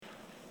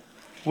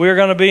We're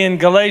going to be in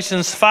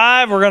Galatians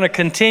 5. We're going to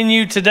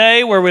continue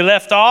today where we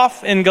left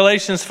off in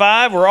Galatians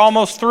 5. We're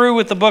almost through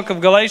with the book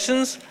of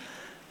Galatians.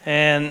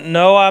 And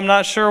no, I'm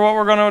not sure what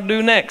we're going to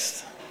do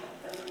next.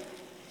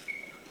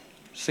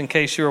 Just in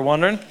case you were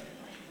wondering.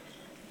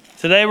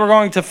 Today we're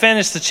going to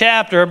finish the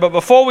chapter, but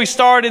before we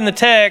start in the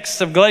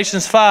text of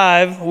Galatians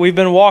 5, we've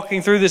been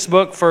walking through this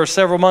book for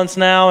several months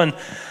now, and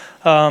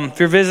if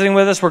you're visiting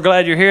with us, we're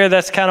glad you're here.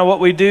 That's kind of what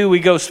we do.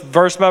 We go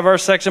verse by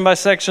verse, section by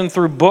section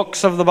through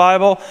books of the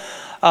Bible.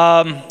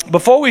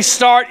 Before we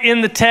start in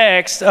the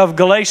text of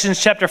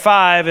Galatians chapter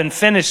 5 and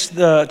finish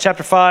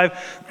chapter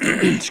 5,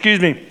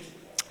 excuse me,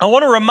 I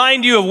want to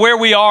remind you of where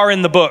we are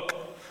in the book.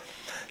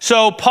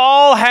 So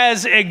Paul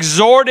has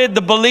exhorted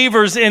the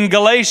believers in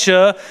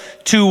Galatia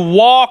to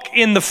walk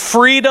in the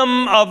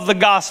freedom of the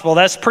gospel.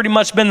 That's pretty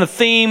much been the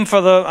theme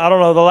for the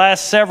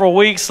last several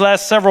weeks,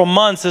 last several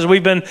months as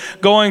we've been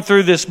going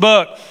through this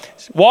book.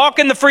 Walk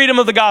in the freedom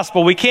of the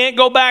gospel. We can't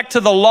go back to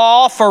the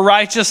law for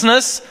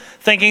righteousness,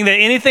 thinking that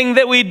anything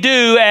that we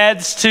do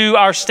adds to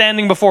our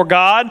standing before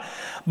God.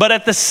 But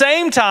at the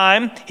same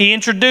time, he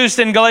introduced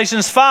in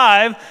Galatians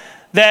 5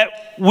 that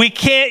we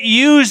can't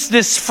use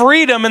this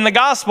freedom in the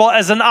gospel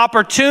as an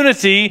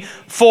opportunity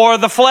for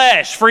the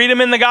flesh.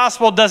 Freedom in the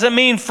gospel doesn't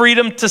mean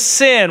freedom to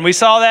sin. We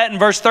saw that in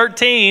verse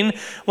 13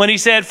 when he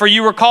said, "For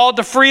you were called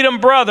to freedom,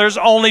 brothers,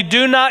 only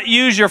do not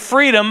use your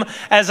freedom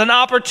as an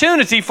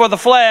opportunity for the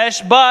flesh,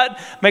 but,"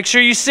 make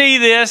sure you see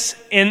this,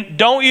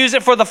 don't use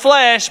it for the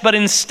flesh, but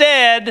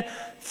instead,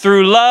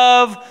 through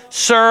love,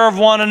 serve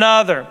one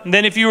another. And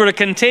then if you were to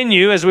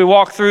continue as we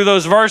walk through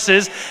those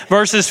verses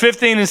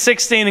 15 and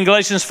 16 in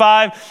Galatians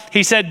 5,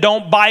 he said,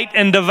 "Don't bite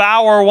and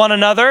devour one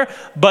another,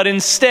 but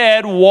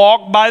instead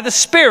walk by the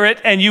Spirit,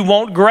 and you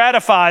won't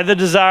gratify the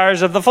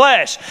desires of the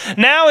flesh."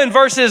 Now in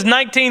verses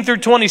 19 through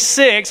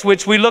 26,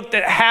 which we looked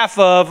at half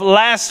of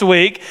last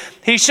week,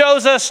 he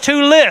shows us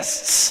two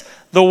lists: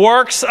 the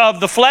works of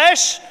the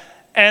flesh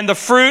and the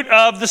fruit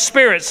of the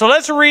Spirit. So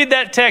let's read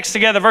that text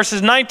together,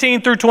 verses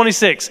 19 through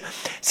 26. It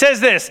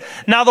says this: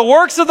 "Now the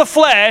works of the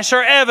flesh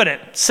are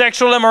evident: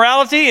 sexual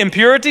immorality,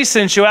 impurity,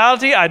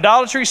 sensuality,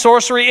 idolatry,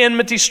 sorcery,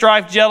 enmity,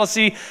 strife,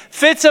 jealousy,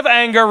 fits of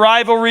anger,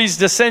 rivalries,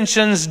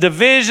 dissensions,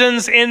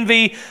 divisions,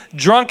 envy,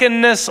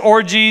 drunkenness,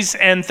 orgies,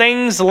 and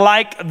things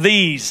like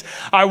these.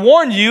 I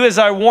warn you, as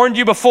I warned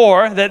you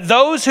before, that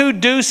those who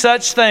do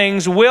such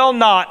things will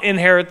not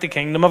inherit the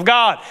kingdom of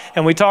God."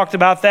 And we talked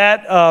about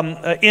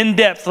that in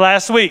depth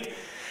last week.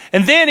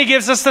 And then he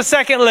gives us the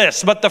second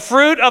list. "But the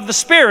fruit of the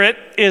Spirit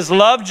is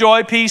love,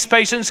 joy, peace,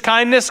 patience,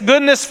 kindness,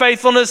 goodness,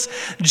 faithfulness,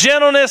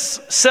 gentleness,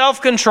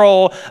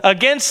 self-control.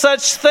 Against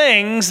such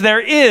things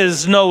there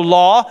is no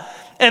law.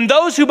 And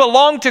those who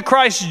belong to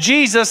Christ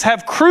Jesus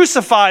have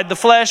crucified the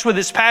flesh with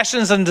its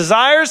passions and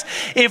desires.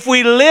 If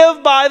we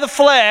live by the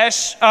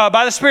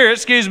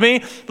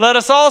Spirit, let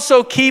us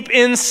also keep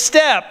in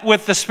step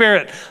with the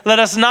Spirit. Let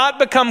us not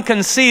become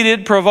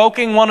conceited,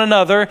 provoking one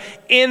another,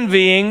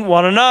 envying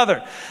one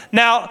another."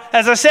 Now,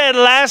 as I said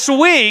last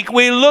week,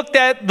 we looked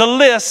at the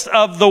list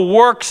of the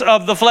works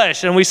of the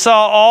flesh, and we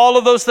saw all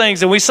of those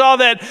things. And we saw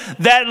that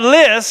that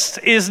list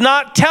is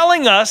not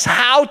telling us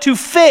how to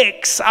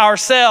fix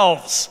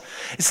ourselves.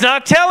 It's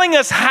not telling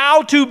us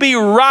how to be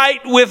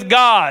right with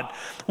God.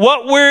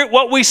 What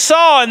we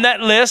saw in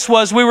that list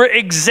was we were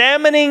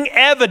examining the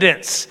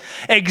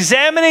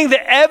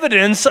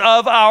evidence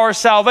of our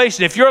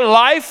salvation. If your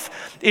life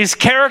is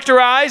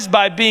characterized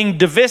by being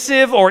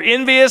divisive or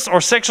envious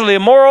or sexually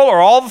immoral or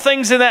all the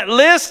things in that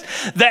list,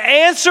 the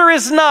answer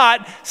is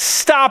not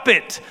stop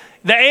it.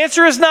 The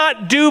answer is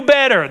not do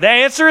better. The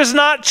answer is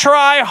not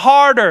try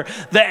harder.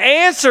 The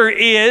answer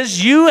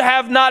is you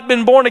have not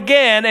been born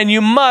again, and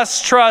you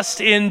must trust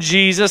in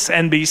Jesus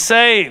and be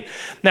saved.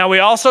 Now, we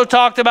also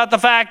talked about the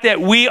fact that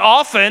we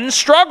often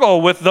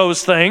struggle with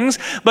those things,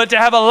 but to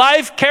have a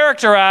life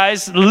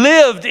characterized,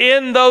 lived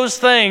in those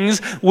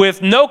things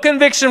with no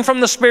conviction from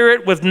the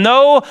Spirit, with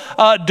no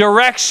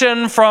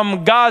direction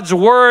from God's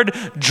Word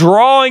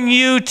drawing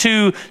you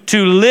to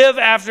live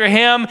after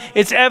Him,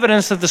 it's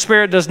evidence that the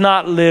Spirit does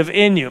not live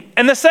in you.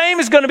 And the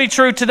same is going to be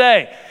true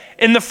today.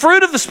 In the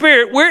fruit of the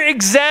Spirit, we're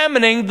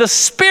examining the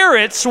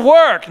Spirit's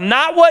work,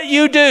 not what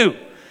you do.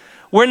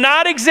 We're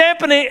not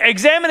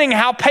examining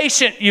how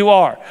patient you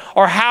are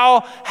or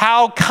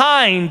how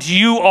kind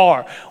you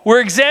are. We're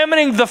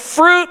examining the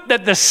fruit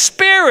that the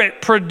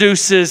Spirit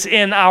produces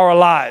in our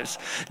lives.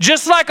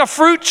 Just like a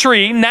fruit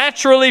tree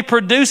naturally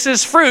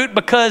produces fruit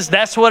because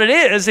that's what it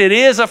is. It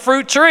is a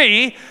fruit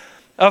tree.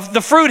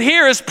 The fruit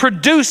here is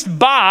produced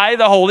by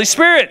the Holy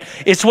Spirit.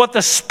 It's what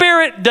the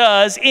Spirit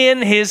does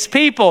in His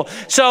people.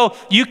 So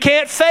you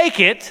can't fake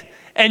it.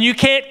 And you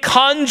can't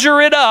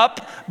conjure it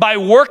up by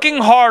working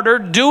harder,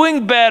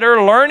 doing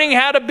better, learning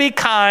how to be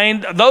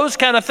kind, those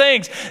kind of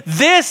things.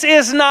 This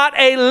is not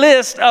a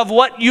list of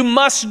what you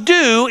must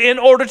do in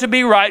order to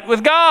be right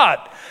with God.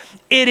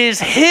 It is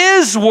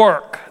His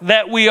work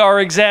that we are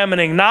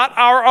examining, not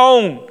our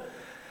own.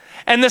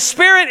 And the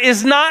Spirit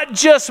is not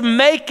just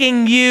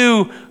making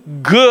you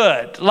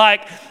good.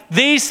 Like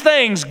these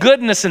things,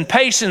 goodness and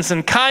patience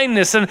and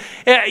kindness, and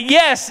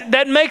yes,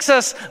 that makes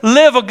us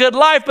live a good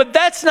life, but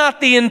that's not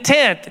the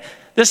intent.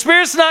 The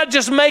Spirit's not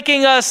just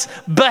making us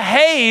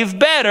behave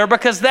better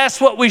because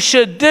that's what we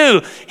should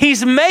do.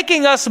 He's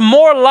making us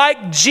more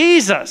like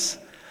Jesus.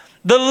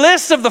 The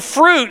list of the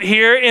fruit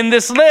here in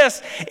this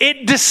list,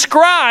 it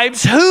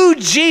describes who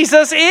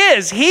Jesus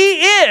is.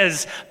 He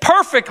is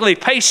perfectly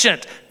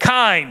patient,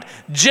 kind,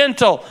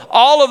 gentle,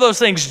 all of those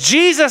things.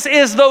 Jesus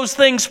is those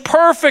things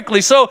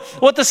perfectly. So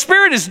what the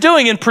Spirit is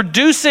doing in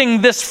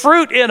producing this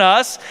fruit in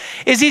us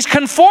is He's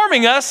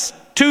conforming us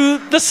to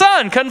the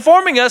Son,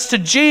 conforming us to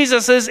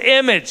Jesus'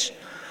 image.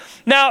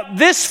 Now,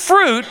 this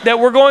fruit that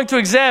we're going to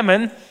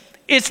examine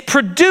is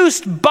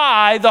produced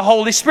by the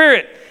Holy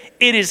Spirit.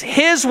 It is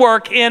His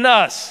work in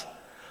us.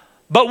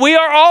 But we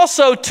are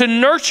also to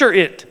nurture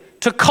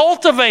it, to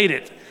cultivate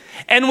it.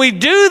 And we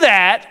do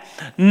that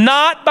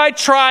not by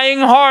trying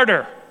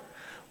harder.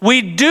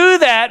 We do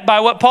that by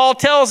what Paul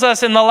tells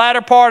us in the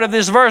latter part of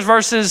this verse,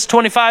 verses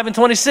 25 and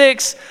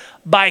 26,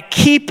 by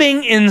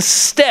keeping in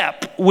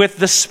step with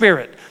the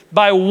Spirit,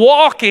 by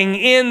walking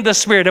in the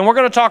Spirit. And we're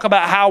going to talk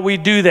about how we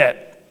do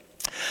that.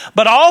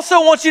 But I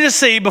also want you to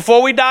see,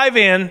 before we dive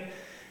in,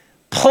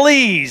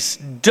 please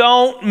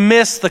don't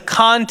miss the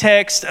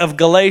context of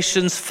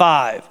Galatians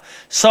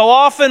 5. So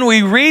often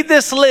we read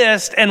this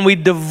list and we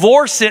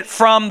divorce it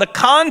from the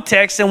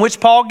context in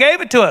which Paul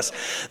gave it to us.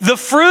 The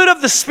fruit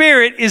of the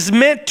Spirit is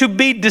meant to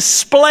be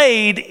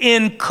displayed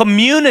in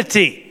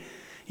community.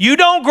 You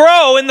don't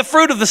grow in the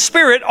fruit of the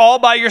Spirit all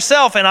by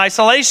yourself in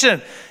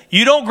isolation.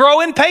 You don't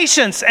grow in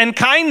patience and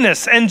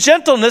kindness and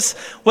gentleness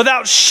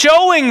without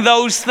showing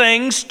those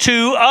things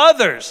to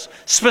others,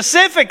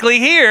 specifically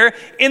here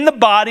in the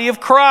body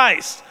of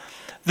Christ.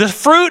 The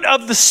fruit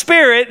of the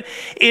Spirit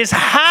is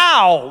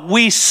how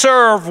we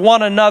serve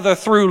one another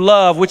through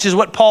love, which is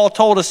what Paul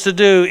told us to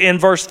do in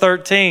verse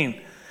 13.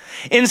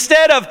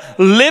 Instead of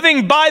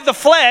living by the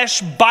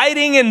flesh,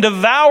 biting and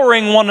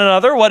devouring one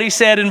another, what he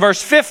said in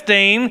verse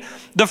 15,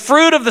 the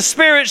fruit of the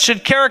Spirit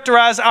should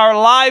characterize our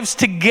lives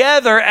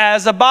together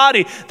as a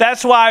body.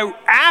 That's why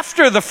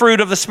after the fruit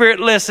of the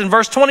Spirit list in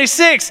verse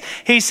 26,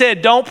 he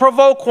said, don't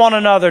provoke one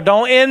another,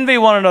 don't envy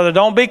one another,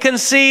 don't be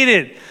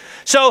conceited.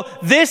 So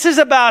this is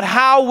about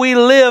how we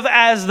live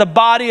as the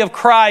body of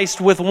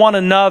Christ with one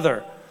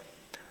another.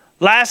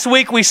 Last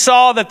week we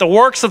saw that the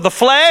works of the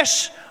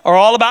flesh are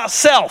all about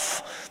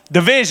self.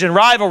 Division,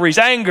 rivalries,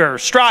 anger,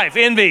 strife,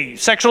 envy,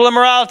 sexual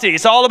immorality.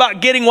 It's all about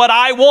getting what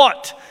I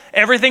want.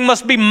 Everything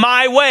must be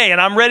my way,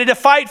 and I'm ready to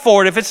fight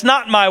for it if it's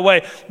not my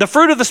way. The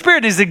fruit of the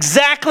Spirit is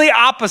exactly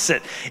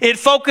opposite. It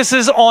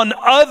focuses on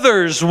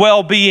others'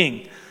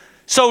 well-being.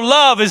 So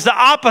love is the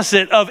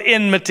opposite of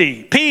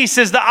enmity. Peace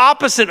is the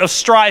opposite of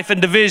strife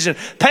and division.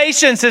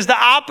 Patience is the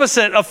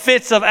opposite of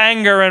fits of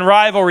anger and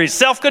rivalries.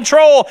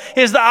 Self-control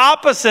is the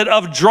opposite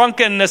of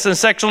drunkenness and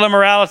sexual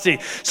immorality.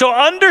 So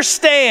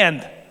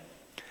understand,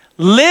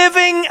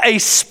 living a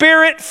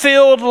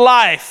Spirit-filled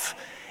life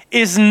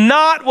is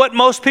not what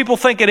most people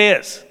think it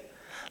is.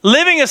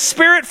 Living a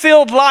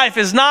Spirit-filled life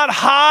is not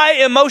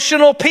high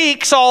emotional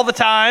peaks all the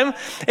time.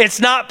 It's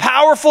not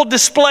powerful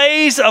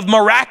displays of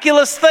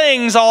miraculous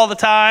things all the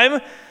time.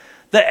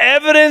 The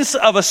evidence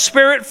of a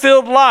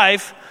Spirit-filled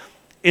life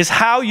is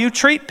how you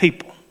treat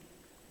people.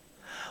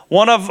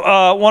 One of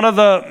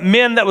the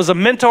men that was a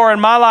mentor in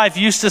my life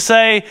used to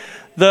say,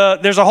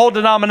 there's a whole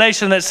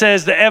denomination that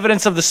says the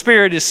evidence of the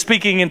Spirit is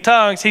speaking in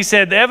tongues. He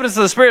said the evidence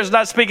of the Spirit is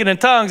not speaking in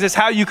tongues, it's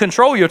how you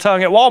control your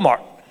tongue at Walmart.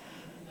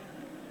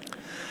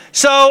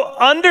 So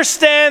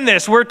understand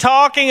this. We're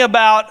talking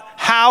about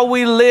how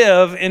we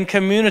live in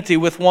community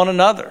with one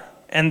another.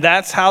 And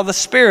that's how the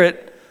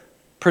Spirit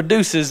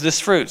produces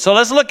this fruit. So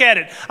let's look at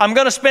it. I'm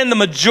going to spend the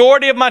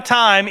majority of my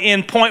time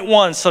in point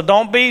 1. So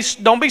don't be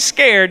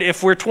scared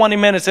if we're 20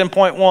 minutes in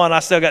point 1.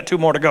 I still got 2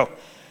 more to go.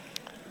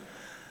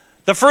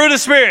 The fruit of the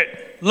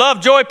Spirit: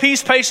 love, joy,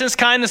 peace, patience,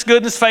 kindness,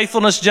 goodness,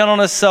 faithfulness,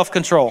 gentleness,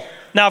 self-control.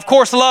 Now, of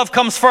course, love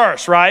comes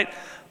first, right?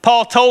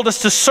 Paul told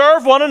us to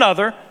serve one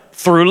another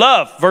through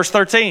love, verse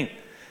 13.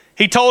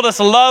 He told us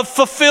love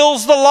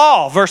fulfills the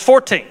law, verse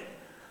 14.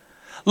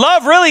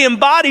 Love really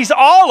embodies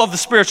all of the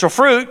spiritual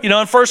fruit. You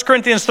know, in 1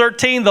 Corinthians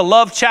 13, the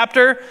love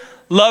chapter,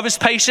 love is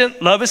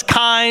patient, love is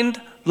kind,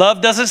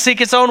 love doesn't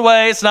seek its own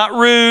way, it's not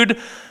rude.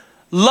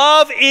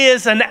 Love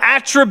is an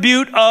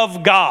attribute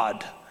of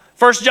God.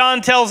 1 John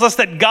tells us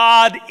that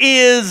God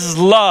is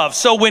love.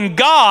 So when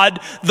God,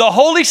 the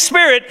Holy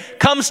Spirit,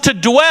 comes to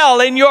dwell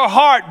in your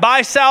heart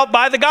by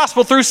the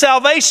gospel through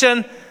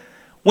salvation,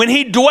 when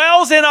He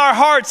dwells in our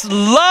hearts,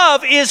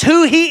 love is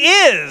who He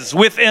is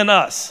within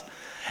us.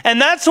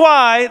 And that's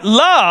why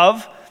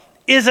love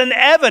is an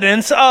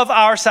evidence of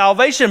our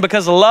salvation,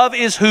 because love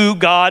is who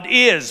God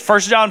is. 1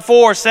 John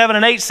 4, 7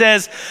 and 8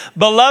 says,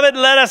 "Beloved,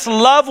 let us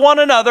love one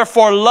another,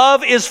 for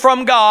love is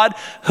from God.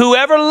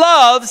 Whoever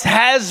loves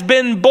has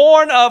been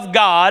born of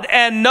God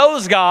and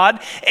knows God.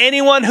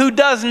 Anyone who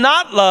does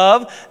not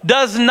love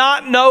does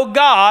not know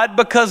God,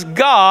 because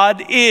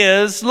God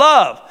is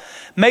love."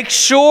 Make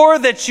sure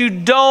that you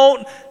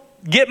don't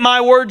get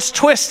my words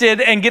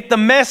twisted and get the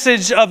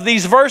message of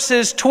these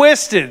verses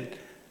twisted.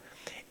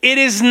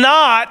 It's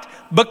not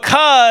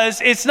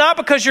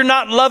because you're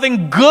not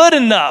loving good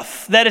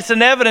enough that it's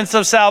an evidence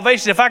of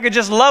salvation. If I could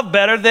just love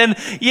better, then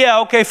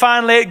yeah, okay,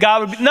 finally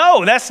God would be.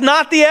 No, that's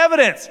not the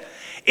evidence.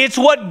 It's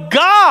what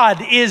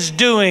God is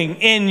doing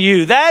in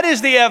you. That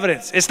is the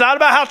evidence. It's not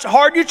about how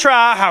hard you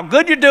try, how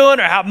good you're doing,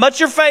 or how much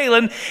you're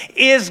failing.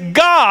 Is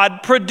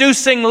God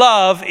producing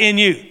love in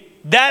you?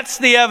 That's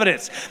the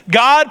evidence.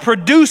 God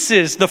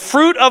produces the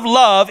fruit of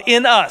love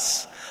in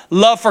us.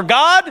 Love for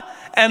God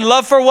and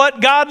love for what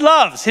God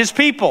loves, His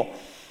people.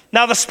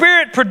 Now, the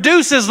Spirit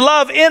produces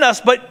love in us,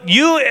 but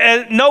you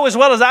know as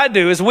well as I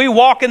do, as we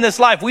walk in this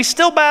life, we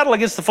still battle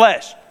against the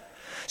flesh.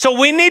 So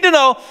we need to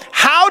know,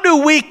 how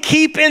do we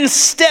keep in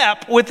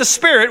step with the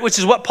Spirit, which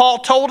is what Paul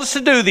told us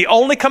to do, the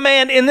only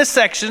command in this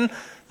section,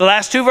 the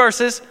last two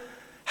verses.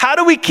 How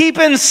do we keep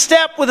in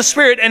step with the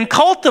Spirit and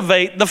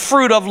cultivate the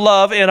fruit of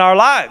love in our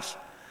lives?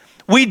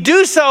 We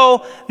do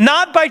so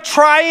not by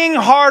trying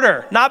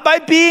harder, not by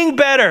being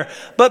better,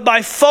 but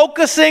by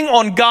focusing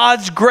on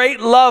God's great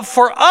love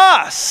for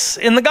us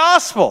in the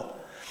gospel.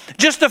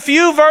 Just a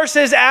few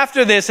verses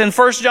after this, in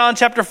 1 John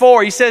chapter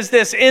 4, he says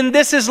this: "In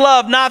this is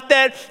love, not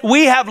that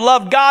we have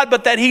loved God,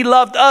 but that He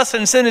loved us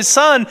and sent His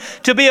Son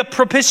to be a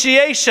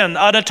propitiation,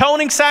 an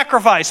atoning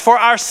sacrifice for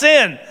our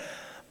sin.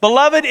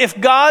 Beloved, if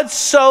God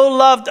so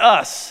loved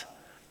us,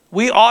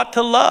 we ought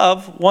to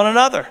love one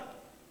another."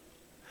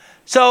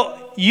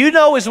 So you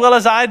know as well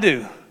as I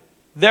do,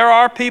 there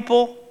are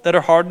people that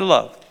are hard to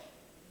love.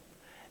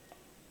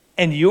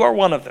 And you are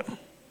one of them.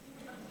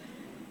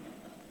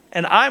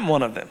 And I'm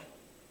one of them.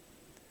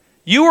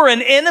 You are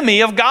an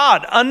enemy of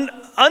God,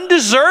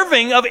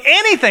 undeserving of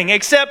anything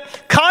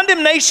except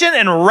condemnation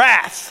and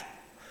wrath.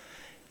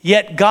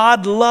 Yet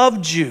God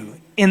loved you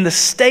in the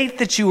state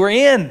that you were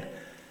in.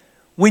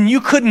 When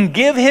you couldn't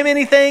give Him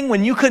anything,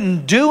 when you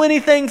couldn't do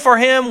anything for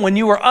Him, when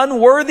you were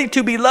unworthy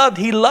to be loved,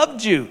 He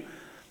loved you.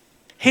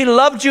 He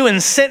loved you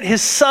and sent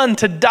His Son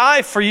to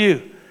die for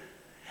you.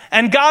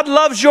 And God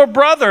loves your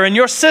brother and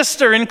your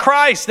sister in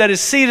Christ that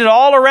is seated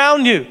all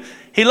around you.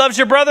 He loves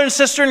your brother and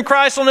sister in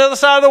Christ on the other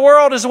side of the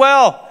world as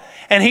well.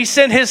 And He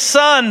sent His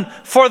Son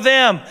for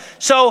them.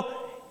 So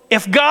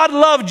if God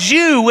loved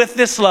you with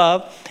this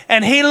love,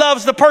 and He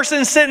loves the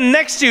person sitting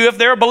next to you, if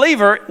they're a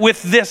believer,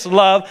 with this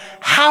love,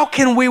 how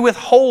can we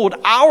withhold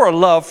our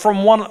love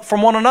from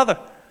one another?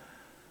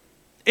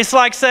 It's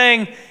like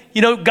saying,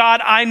 you know,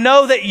 God, I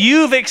know that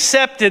You've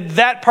accepted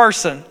that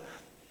person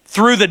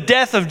through the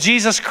death of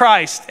Jesus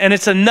Christ, and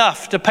it's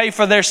enough to pay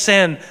for their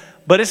sin,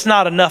 but it's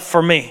not enough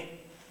for me.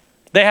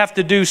 They have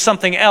to do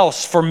something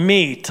else for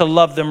me to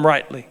love them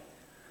rightly.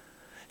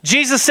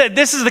 Jesus said,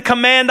 "This is the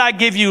command I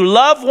give you,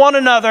 love one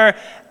another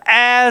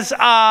as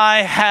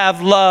I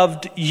have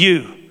loved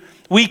you."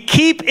 We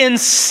keep in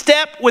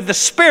step with the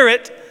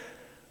Spirit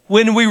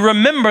when we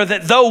remember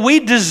that though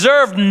we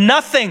deserved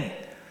nothing,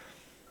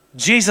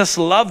 Jesus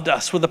loved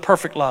us with a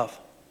perfect love.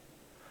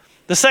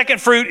 The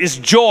second fruit is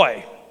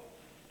joy.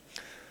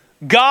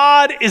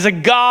 God is a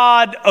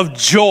God of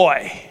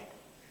joy.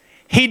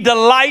 He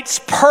delights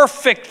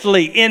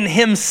perfectly in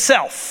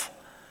Himself.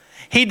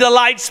 He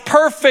delights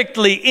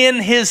perfectly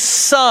in His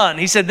Son.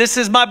 He said, "This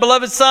is my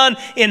beloved Son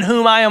in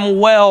whom I am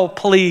well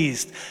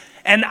pleased."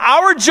 And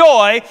our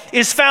joy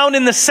is found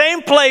in the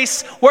same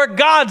place where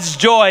God's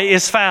joy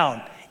is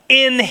found,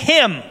 in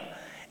Him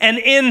and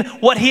in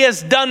what He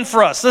has done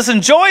for us.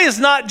 Listen, joy is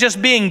not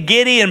just being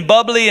giddy and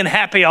bubbly and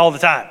happy all the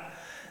time.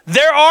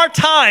 There are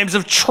times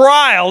of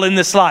trial in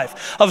this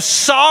life, of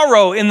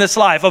sorrow in this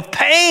life, of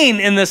pain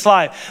in this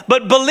life.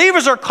 But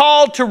believers are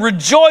called to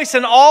rejoice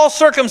in all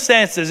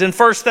circumstances in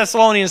 1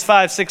 Thessalonians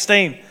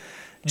 5:16.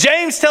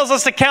 James tells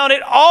us to count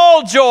it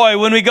all joy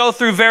when we go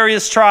through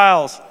various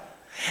trials.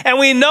 And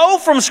we know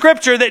from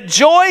Scripture that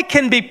joy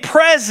can be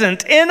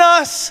present in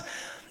us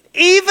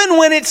even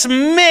when it's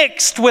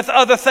mixed with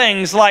other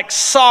things like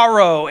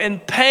sorrow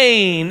and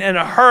pain and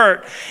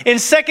hurt. In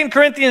 2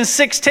 Corinthians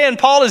 6:10,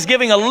 Paul is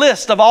giving a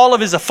list of all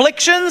of his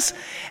afflictions,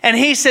 and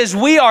he says,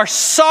 "We are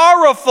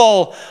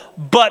sorrowful,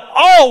 but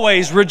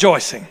always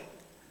rejoicing."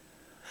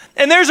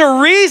 And there's a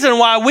reason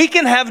why we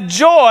can have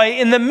joy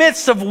in the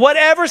midst of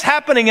whatever's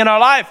happening in our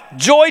life.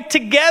 Joy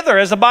together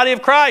as a body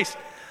of Christ.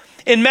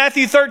 In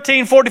Matthew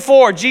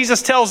 13:44,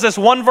 Jesus tells this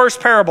one verse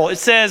parable. It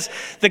says,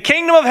 "The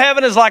kingdom of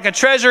heaven is like a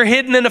treasure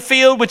hidden in a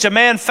field, which a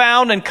man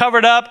found and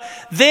covered up.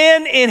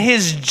 Then in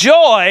his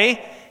joy,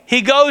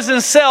 he goes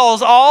and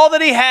sells all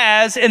that he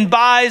has and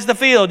buys the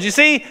field." You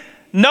see,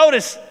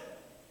 notice,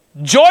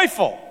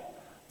 joyful,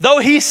 though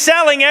he's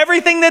selling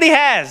everything that he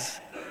has.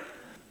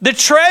 The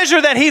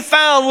treasure that he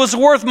found was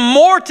worth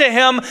more to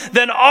him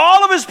than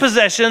all of his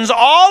possessions,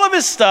 all of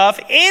his stuff,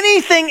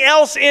 anything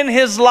else in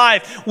his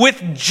life.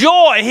 With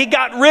joy, he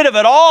got rid of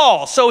it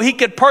all so he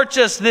could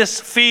purchase this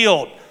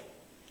field.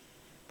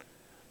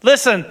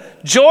 Listen,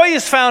 joy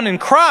is found in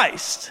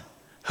Christ,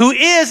 who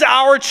is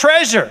our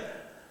treasure.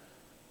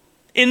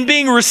 in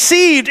being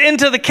received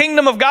into the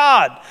kingdom of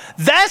God.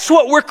 That's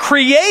what we're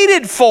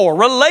created for,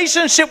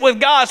 relationship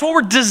with God. It's what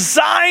we're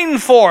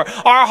designed for.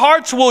 Our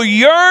hearts will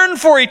yearn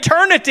for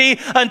eternity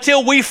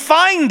until we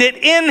find it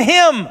in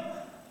Him.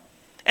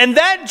 And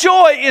that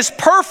joy is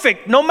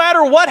perfect no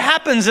matter what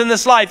happens in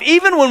this life.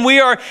 Even when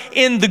we are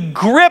in the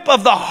grip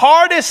of the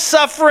hardest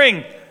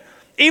suffering,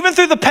 even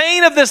through the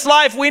pain of this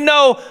life, we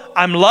know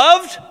I'm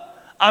loved,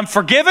 I'm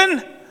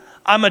forgiven,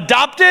 I'm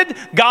adopted,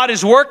 God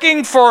is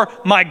working for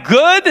my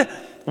good.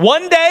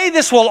 One day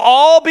this will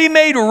all be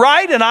made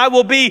right and I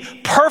will be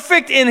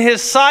perfect in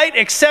His sight,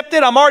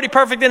 accepted. I'm already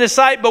perfect in His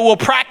sight, but will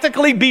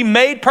practically be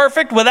made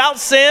perfect without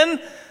sin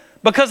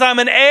because I'm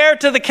an heir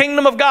to the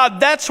kingdom of God.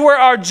 That's where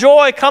our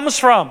joy comes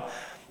from.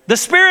 The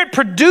Spirit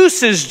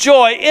produces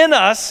joy in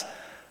us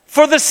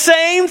for the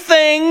same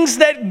things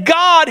that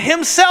God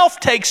Himself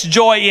takes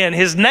joy in.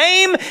 His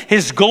name,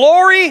 His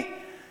glory,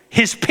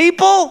 His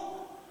people.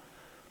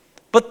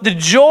 But the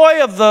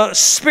joy of the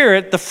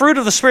Spirit, the fruit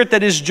of the Spirit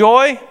that is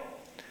joy,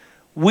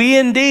 we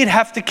indeed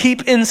have to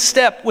keep in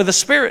step with the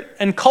Spirit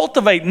and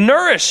cultivate,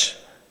 nourish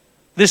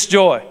this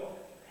joy.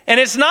 And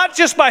it's not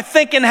just by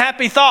thinking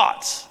happy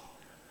thoughts.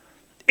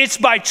 It's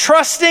by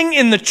trusting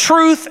in the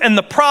truth and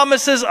the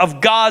promises of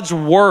God's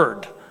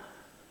Word.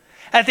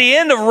 At the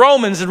end of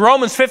Romans, in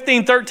Romans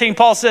 15:13,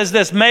 Paul says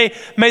this, May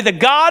the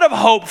God of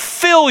hope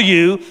fill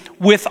you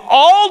with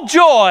all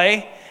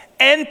joy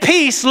and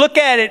peace, look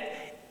at it,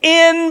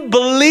 in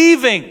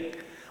believing.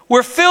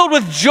 We're filled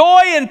with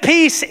joy and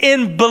peace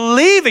in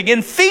believing,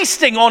 in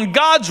feasting on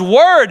God's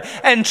Word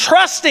and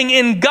trusting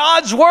in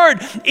God's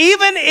Word.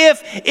 Even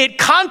if it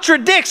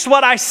contradicts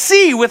what I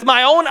see with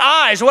my own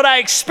eyes, what I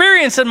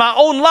experience in my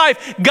own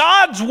life,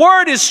 God's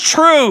Word is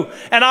true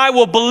and I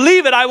will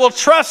believe it, I will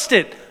trust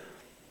it.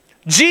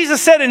 Jesus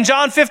said in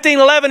John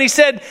 15:11, He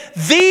said,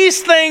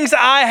 "These things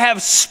I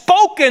have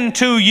spoken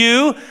to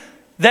you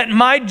that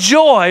my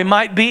joy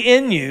might be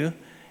in you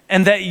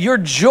and that your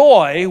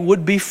joy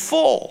would be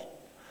full."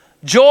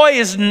 Joy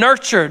is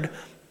nurtured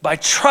by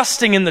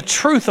trusting in the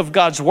truth of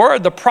God's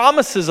Word, the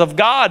promises of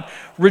God,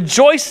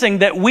 rejoicing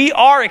that we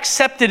are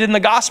accepted in the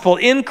gospel,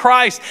 in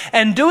Christ,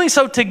 and doing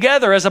so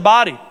together as a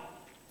body.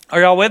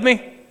 Are y'all with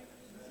me?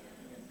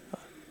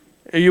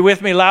 Are you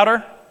with me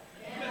louder?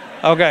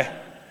 Okay.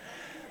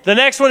 The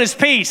next one is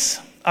peace.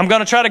 I'm going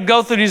to try to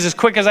go through these as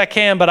quick as I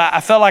can, but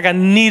I felt like I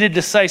needed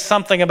to say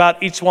something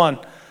about each one.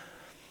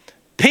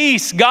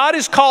 Peace. God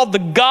is called the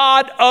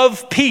God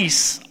of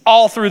peace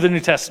all through the New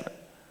Testament.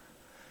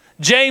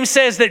 James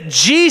says that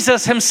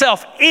Jesus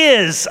Himself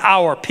is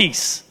our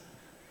peace.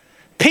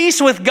 Peace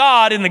with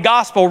God in the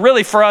gospel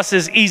really for us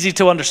is easy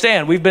to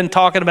understand. We've been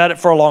talking about it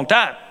for a long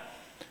time.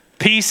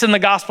 Peace in the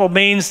gospel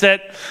means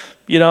that,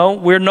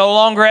 we're no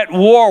longer at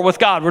war with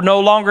God. We're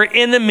no longer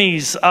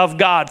enemies of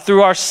God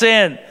through our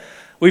sin.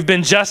 We've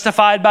been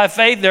justified by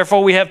faith,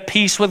 therefore we have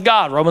peace with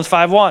God, Romans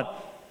 5:1.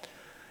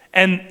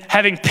 And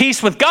having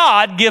peace with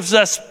God gives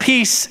us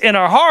peace in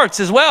our hearts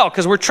as well,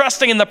 because we're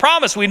trusting in the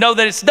promise. We know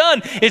that it's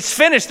done. It's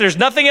finished. There's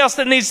nothing else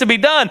that needs to be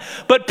done.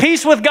 But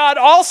peace with God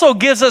also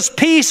gives us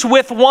peace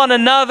with one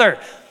another.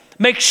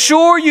 Make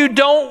sure you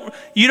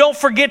don't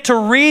forget to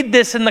read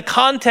this in the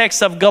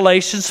context of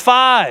Galatians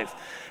 5.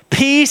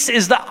 Peace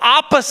is the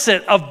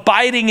opposite of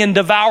biting and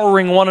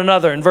devouring one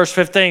another in verse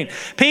 15.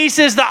 Peace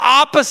is the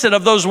opposite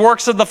of those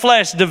works of the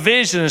flesh,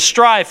 division and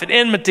strife and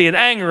enmity and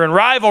anger and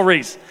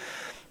rivalries.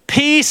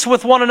 Peace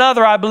with one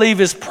another, I believe,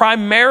 is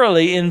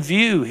primarily in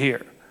view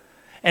here.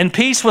 And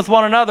peace with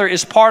one another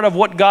is part of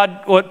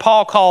what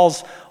Paul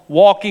calls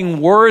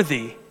walking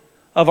worthy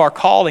of our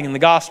calling in the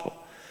gospel.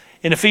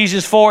 In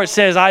Ephesians 4, it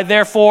says, "I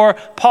therefore,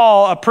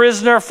 Paul, a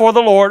prisoner for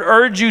the Lord,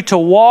 urge you to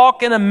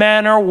walk in a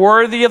manner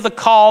worthy of the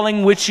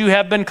calling which you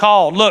have been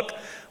called." Look,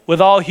 with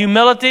all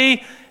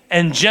humility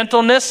and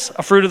gentleness,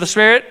 a fruit of the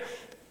Spirit,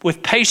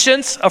 with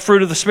patience, a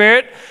fruit of the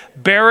Spirit,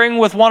 bearing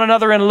with one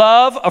another in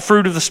love, a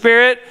fruit of the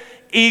Spirit,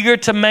 eager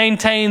to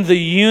maintain the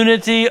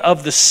unity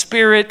of the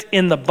Spirit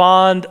in the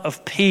bond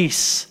of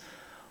peace.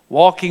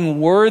 Walking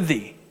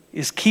worthy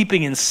is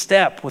keeping in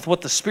step with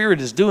what the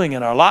Spirit is doing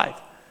in our life.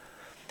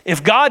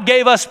 If God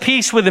gave us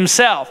peace with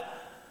Himself,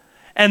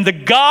 and the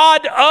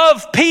God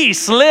of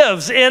peace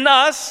lives in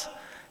us,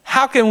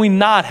 how can we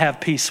not have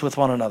peace with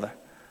one another?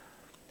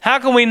 How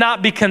can we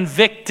not be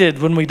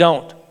convicted when we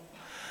don't?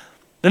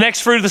 The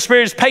next fruit of the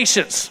Spirit is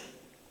patience.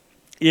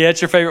 Yeah,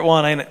 it's your favorite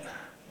one, ain't it?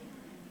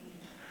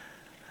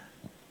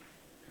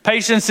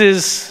 Patience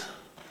is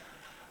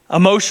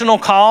emotional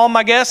calm,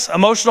 I guess.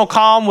 Emotional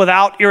calm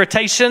without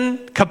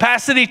irritation.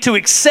 Capacity to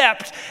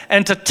accept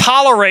and to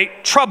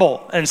tolerate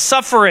trouble and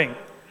suffering.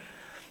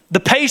 The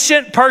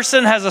patient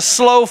person has a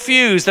slow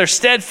fuse. They're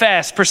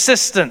steadfast,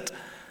 persistent,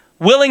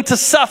 willing to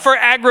suffer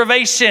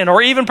aggravation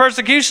or even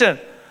persecution.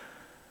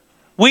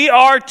 We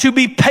are to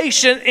be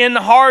patient in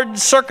hard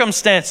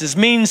circumstances,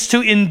 means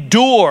to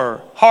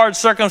endure hard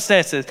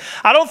circumstances.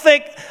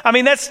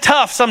 That's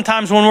tough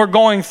sometimes when we're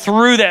going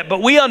through that, but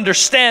we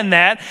understand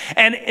that.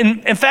 And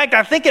in fact,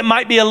 I think it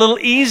might be a little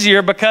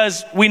easier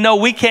because we know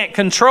we can't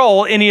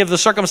control any of the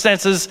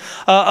circumstances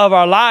of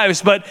our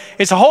lives, but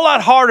it's a whole lot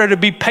harder to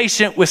be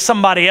patient with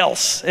somebody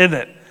else, isn't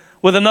it?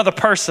 With another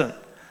person.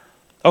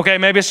 Okay,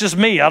 maybe it's just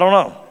me, I don't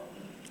know.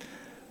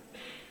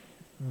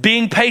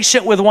 Being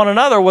patient with one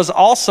another was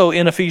also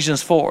in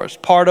Ephesians 4. It's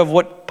part of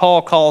what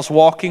Paul calls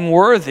walking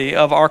worthy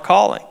of our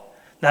calling.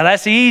 Now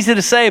that's easy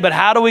to say, but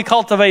how do we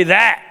cultivate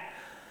that?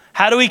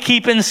 How do we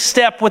keep in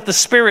step with the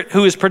Spirit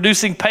who is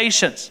producing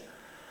patience?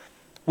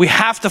 We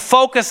have to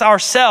focus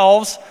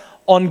ourselves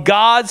on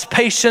God's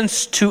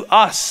patience to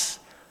us.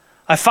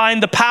 I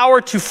find the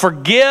power to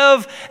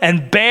forgive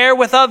and bear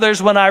with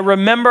others when I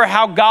remember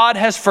how God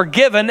has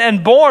forgiven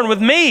and borne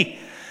with me.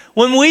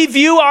 When we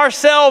view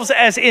ourselves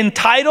as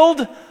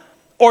entitled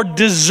or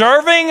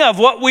deserving of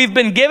what we've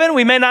been given,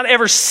 we may not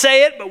ever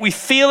say it, but we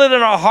feel it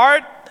in our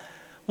heart.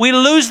 We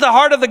lose the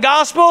heart of the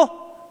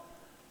gospel,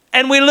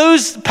 and we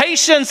lose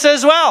patience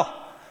as well.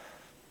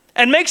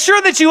 And make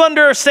sure that you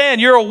understand,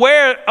 you're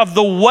aware of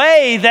the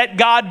way that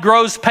God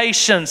grows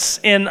patience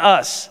in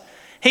us.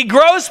 He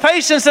grows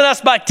patience in us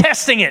by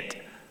testing it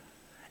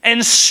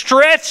and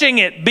stretching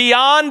it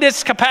beyond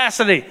its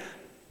capacity.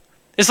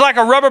 It's like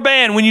a rubber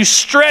band. When you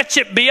stretch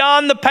it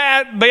beyond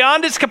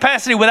its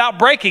capacity without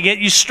breaking it,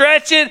 you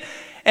stretch it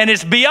and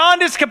it's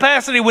beyond its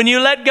capacity. When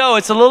you let go,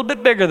 it's a little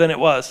bit bigger than it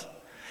was.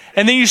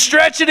 And then you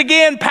stretch it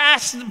again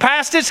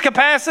past its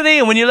capacity,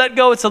 and when you let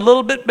go, it's a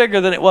little bit bigger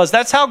than it was.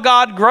 That's how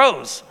God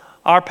grows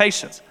our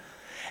patience.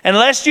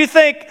 Unless you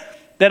think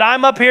that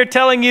I'm up here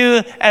telling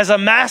you as a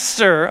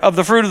master of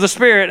the fruit of the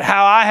Spirit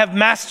how I have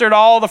mastered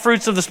all the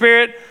fruits of the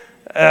Spirit,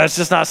 it's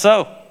just not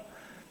so.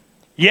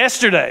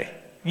 Yesterday,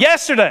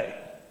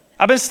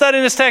 I've been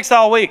studying this text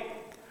all week.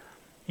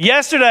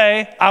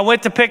 Yesterday, I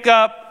went to pick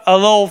up a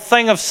little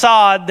thing of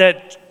sod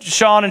that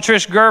Sean and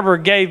Trish Gerber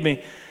gave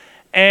me.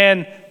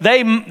 And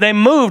they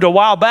moved a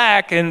while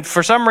back, and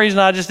for some reason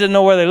I just didn't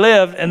know where they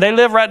lived, and they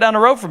live right down the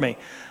road from me.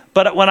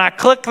 But when I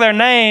click their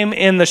name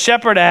in the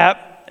Shepherd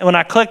app, and when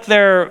I click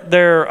their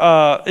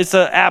it's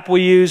an app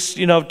we use,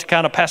 to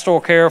kind of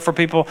pastoral care for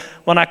people.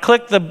 When I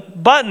click the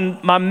button,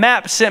 my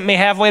map sent me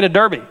halfway to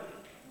Derby.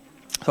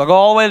 So I go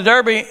all the way to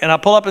Derby, and I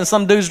pull up in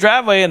some dude's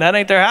driveway, and that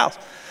ain't their house.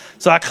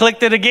 So I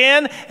clicked it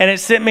again, and it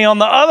sent me on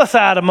the other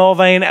side of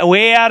Mulvane,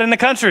 way out in the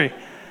country.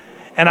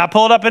 And I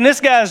pulled up in this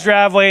guy's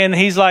driveway, and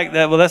he's like,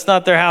 well, that's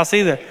not their house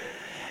either.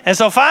 And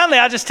so finally,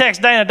 I just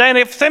text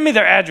Dana, send me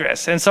their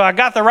address. And so I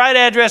got the right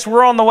address.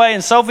 We're on the way,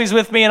 and Sophie's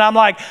with me, and I'm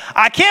like,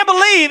 I can't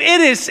believe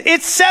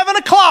it's 7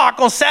 o'clock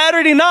on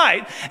Saturday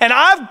night, and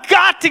I've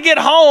got to get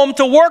home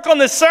to work on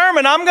this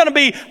sermon. I'm going to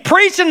be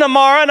preaching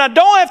tomorrow, and I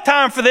don't have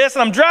time for this,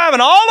 and I'm driving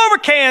all over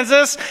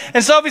Kansas.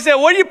 And Sophie said,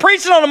 what are you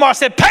preaching on tomorrow? I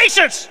said,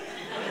 patience.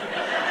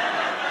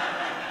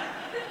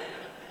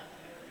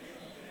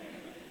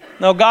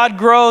 No, God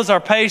grows our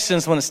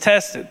patience when it's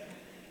tested.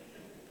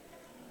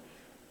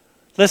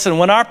 Listen,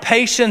 when our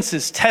patience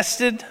is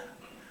tested,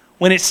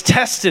 when it's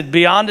tested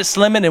beyond its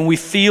limit and we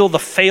feel the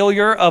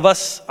failure of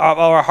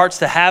our hearts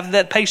to have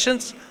that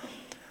patience,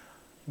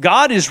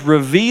 God is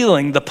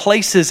revealing the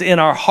places in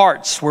our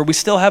hearts where we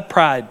still have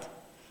pride,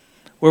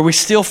 where we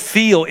still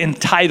feel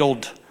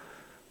entitled,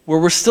 where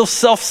we're still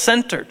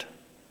self-centered.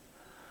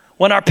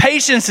 When our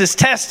patience is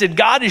tested,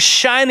 God is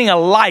shining a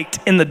light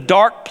in the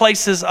dark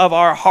places of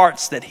our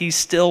hearts that He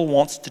still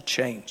wants to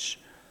change.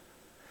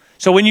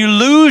 So when you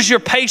lose your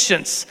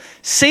patience,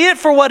 see it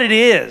for what it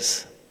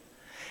is.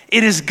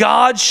 It is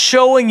God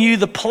showing you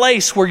the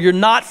place where you're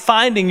not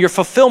finding your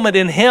fulfillment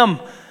in Him.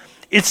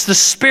 It's the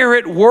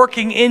Spirit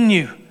working in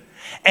you.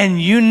 And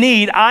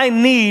I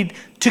need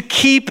to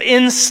keep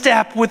in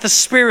step with the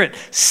Spirit.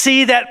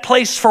 See that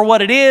place for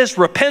what it is,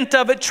 repent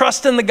of it,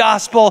 trust in the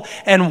gospel,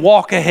 and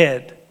walk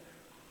ahead.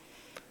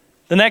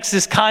 The next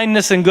is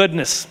kindness and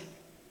goodness.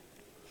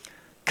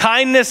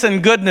 Kindness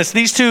and goodness.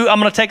 These two, I'm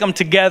going to take them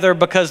together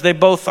because they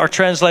both are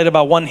translated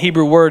by one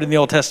Hebrew word in the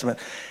Old Testament.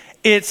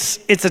 It's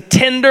a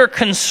tender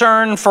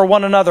concern for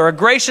one another, a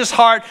gracious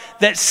heart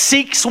that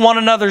seeks one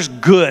another's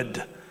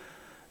good.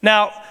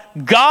 Now,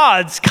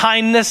 God's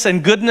kindness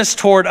and goodness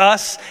toward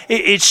us,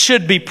 it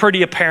should be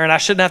pretty apparent. I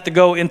shouldn't have to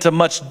go into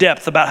much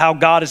depth about how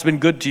God has been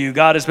good to you.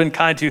 God has been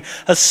kind to you,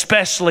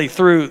 especially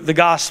through the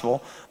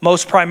gospel,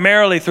 most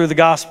primarily through the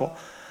gospel.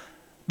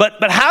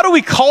 But how do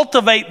we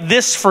cultivate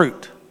this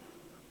fruit?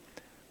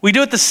 We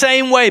do it the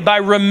same way, by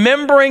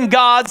remembering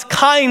God's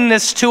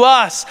kindness to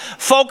us,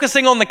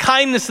 focusing on the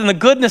kindness and the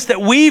goodness that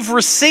we've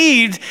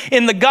received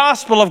in the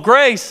gospel of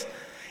grace.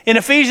 In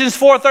Ephesians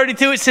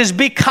 4:32, it says,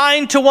 be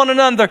kind to one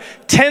another,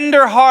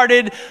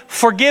 tender-hearted,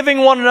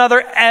 forgiving one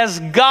another as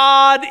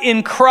God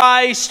in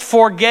Christ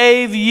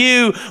forgave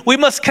you. We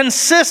must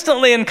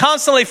consistently and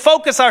constantly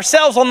focus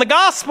ourselves on the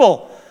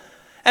gospel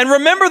and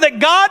remember that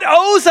God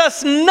owes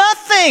us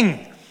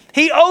nothing.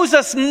 He owes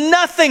us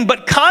nothing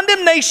but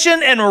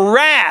condemnation and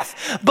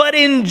wrath. But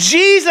in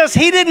Jesus,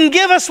 He didn't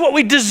give us what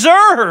we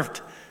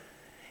deserved.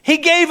 He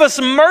gave us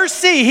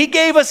mercy. He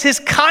gave us His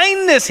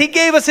kindness. He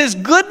gave us His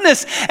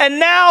goodness. And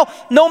now,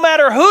 no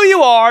matter who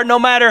you are, no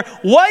matter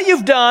what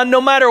you've done, no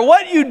matter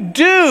what you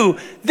do,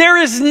 there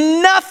is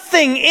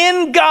nothing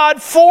in God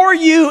for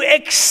you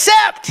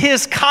except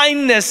His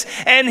kindness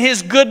and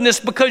His goodness,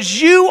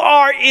 because you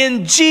are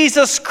in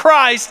Jesus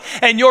Christ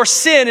and your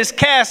sin is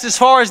cast as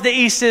far as the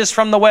east is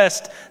from the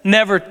west,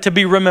 never to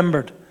be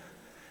remembered.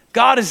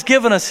 God has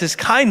given us His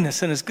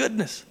kindness and His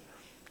goodness.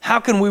 How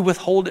can we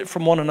withhold it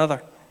from one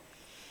another?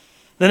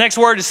 The next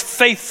word is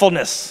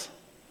faithfulness.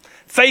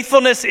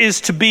 Faithfulness is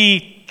to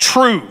be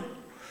true,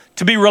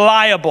 to be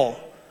reliable.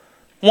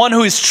 One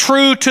who is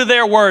true to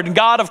their word. And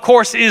God, of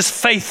course, is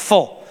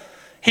faithful.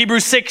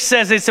 Hebrews 6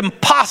 says it's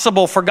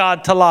impossible for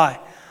God to lie.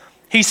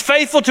 He's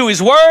faithful to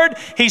His word.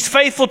 He's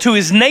faithful to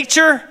His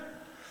nature.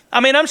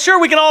 I mean, I'm sure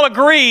we can all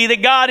agree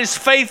that God is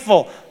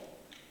faithful.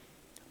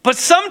 But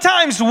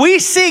sometimes we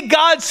see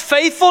God's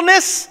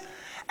faithfulness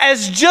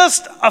as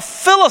just a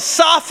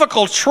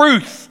philosophical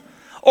truth,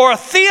 or a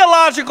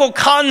theological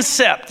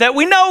concept that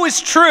we know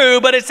is true,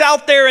 but it's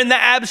out there in the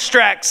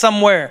abstract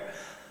somewhere.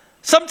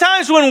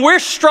 Sometimes when we're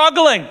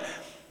struggling,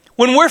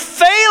 when we're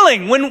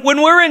failing, when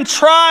we're in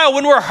trial,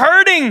 when we're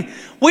hurting,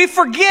 we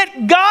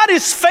forget God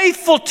is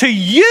faithful to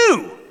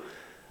you.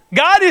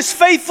 God is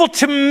faithful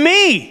to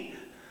me.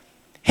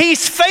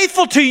 He's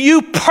faithful to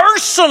you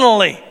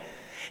personally.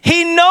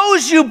 He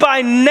knows you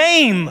by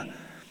name.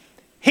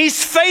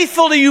 He's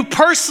faithful to you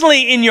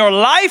personally in your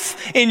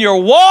life, in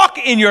your walk,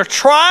 in your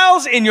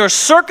trials, in your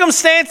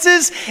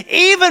circumstances.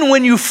 Even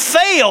when you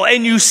fail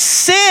and you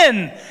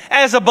sin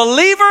as a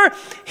believer,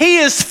 He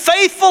is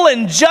faithful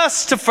and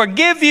just to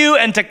forgive you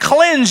and to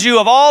cleanse you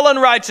of all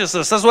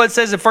unrighteousness. That's what it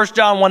says in 1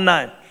 John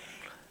 1:9.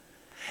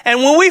 And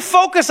when we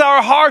focus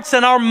our hearts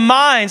and our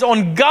minds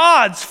on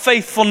God's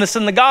faithfulness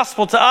in the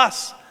gospel to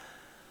us,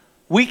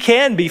 we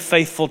can be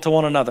faithful to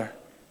one another.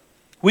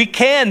 We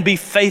can be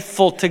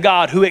faithful to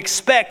God, who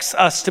expects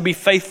us to be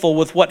faithful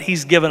with what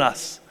He's given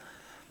us.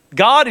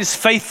 God is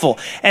faithful,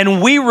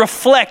 and we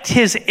reflect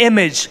His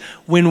image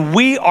when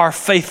we are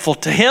faithful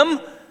to Him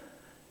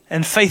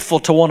and faithful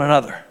to one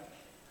another.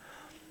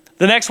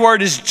 The next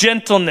word is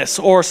gentleness,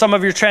 or some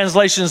of your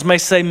translations may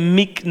say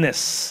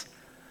meekness.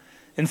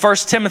 In 1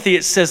 Timothy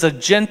it says, a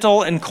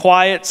gentle and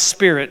quiet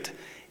spirit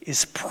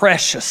is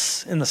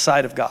precious in the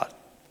sight of God.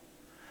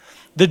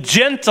 The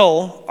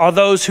gentle are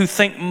those who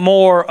think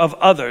more of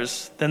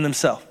others than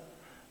themselves.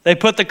 They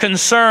put the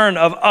concern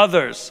of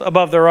others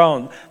above their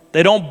own.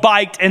 They don't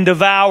bite and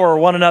devour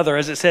one another,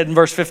 as it said in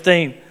verse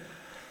 15.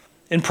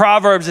 In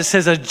Proverbs, it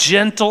says, a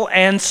gentle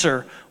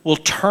answer will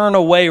turn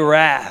away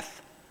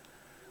wrath.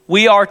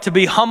 We are to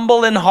be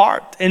humble in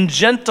heart and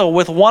gentle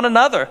with one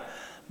another,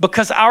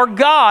 because our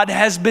God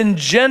has been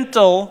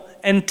gentle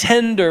and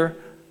tender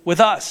with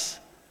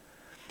us.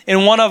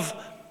 In one of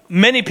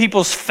many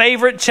people's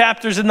favorite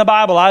chapters in the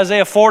Bible,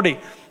 Isaiah 40,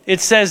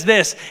 it says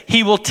this: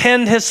 He will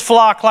tend His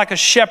flock like a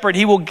shepherd.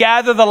 He will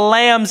gather the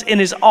lambs in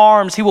His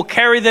arms. He will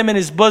carry them in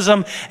His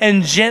bosom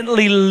and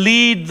gently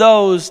lead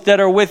those that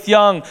are with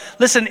young.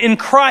 Listen, in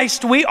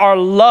Christ we are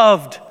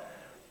loved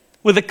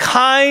with a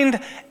kind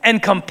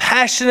and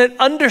compassionate,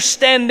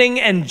 understanding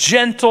and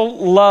gentle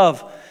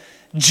love.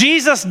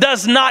 Jesus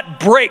does not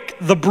break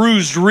the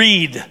bruised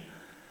reed.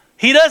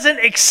 He doesn't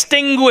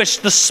extinguish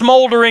the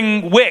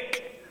smoldering wick.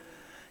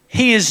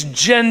 He is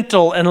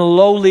gentle and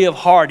lowly of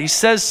heart. He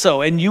says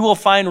so, and you will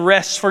find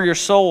rest for your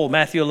soul,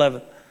 Matthew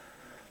 11.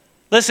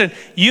 Listen,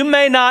 you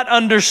may not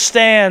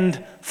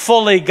understand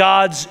fully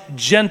God's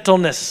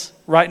gentleness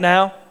right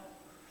now.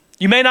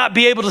 You may not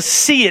be able to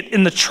see it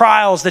in the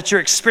trials that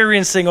you're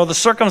experiencing or the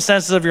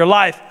circumstances of your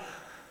life,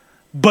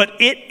 but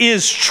it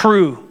is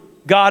true.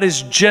 God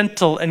is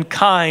gentle and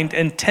kind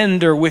and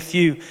tender with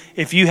you.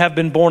 If you have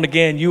been born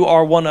again, you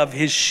are one of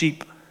His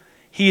sheep.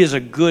 He is a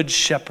good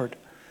shepherd.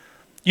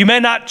 You may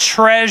not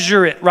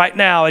treasure it right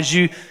now as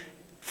you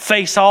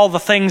face all the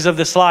things of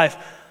this life,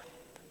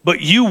 but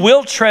you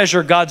will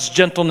treasure God's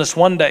gentleness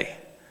one day.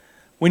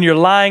 When you're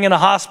lying in a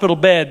hospital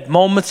bed,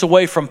 moments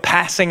away from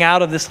passing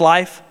out of this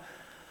life,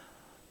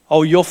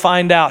 oh, you'll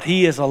find out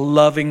He is a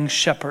loving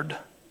shepherd.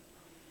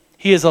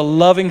 He is a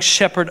loving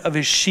shepherd of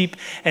His sheep,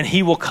 and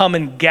He will come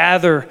and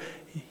gather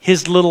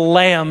His little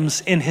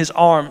lambs in His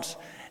arms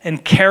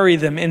and carry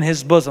them in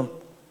His bosom.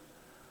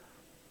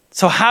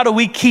 So how do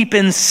we keep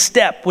in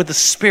step with the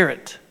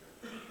Spirit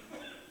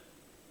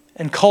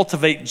and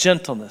cultivate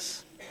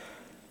gentleness?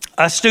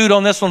 I stewed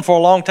on this one for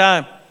a long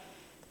time.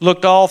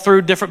 Looked all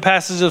through different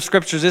passages of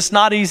scriptures. It's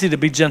not easy to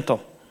be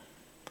gentle,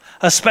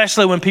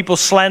 especially when people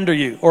slander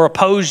you or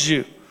oppose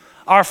you.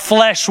 Our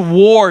flesh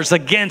wars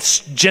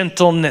against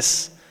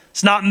gentleness.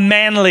 It's not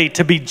manly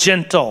to be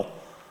gentle.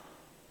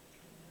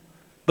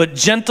 But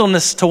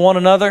gentleness to one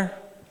another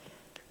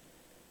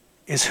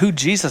is who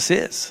Jesus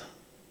is.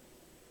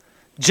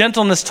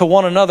 Gentleness to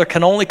one another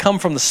can only come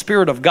from the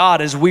Spirit of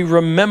God as we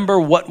remember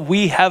what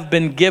we have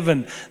been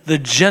given, the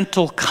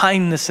gentle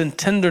kindness and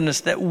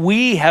tenderness that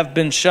we have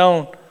been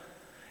shown.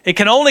 It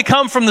can only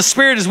come from the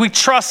Spirit as we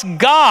trust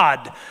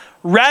God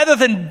rather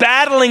than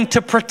battling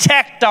to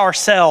protect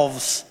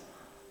ourselves.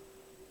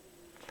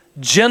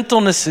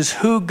 Gentleness is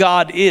who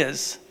God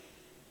is.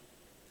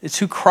 It's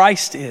who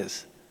Christ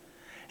is.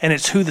 And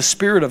it's who the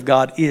Spirit of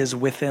God is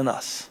within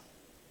us.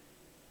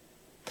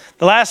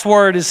 The last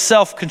word is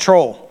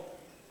self-control.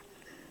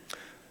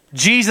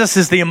 Jesus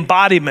is the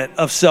embodiment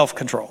of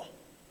self-control.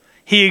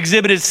 He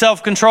exhibited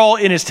self-control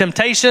in his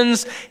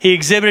temptations. He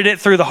exhibited it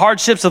through the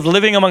hardships of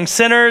living among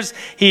sinners.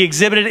 He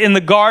exhibited it in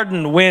the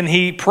garden when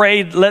he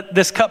prayed, "Let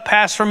this cup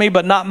pass from me,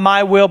 but not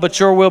my will, but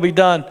your will be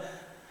done."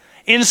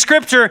 In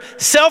Scripture,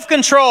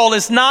 self-control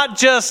is not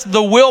just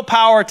the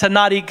willpower to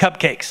not eat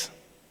cupcakes.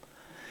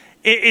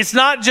 It's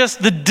not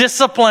just the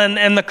discipline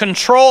and the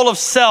control of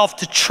self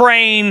to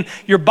train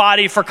your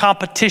body for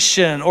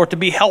competition or to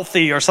be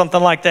healthy or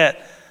something like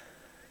that.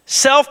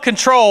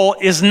 Self-control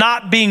is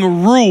not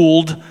being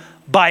ruled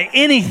by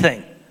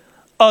anything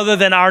other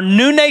than our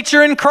new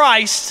nature in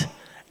Christ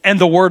and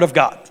the Word of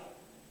God.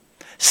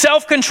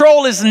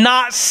 Self-control is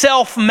not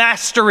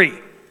self-mastery.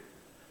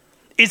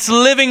 It's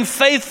living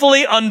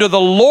faithfully under the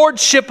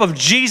lordship of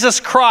Jesus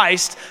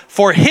Christ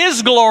for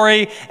His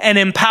glory and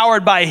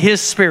empowered by His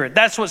Spirit.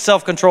 That's what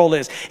self-control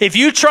is. If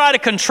you try to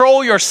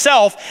control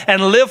yourself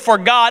and live for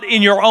God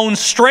in your own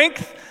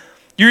strength,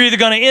 you're either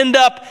going to end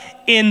up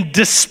in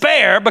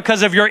despair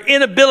because of your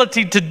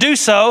inability to do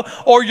so,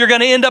 or you're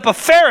going to end up a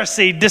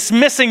Pharisee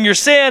dismissing your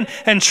sin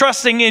and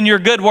trusting in your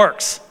good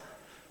works.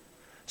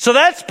 So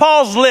that's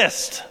Paul's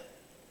list.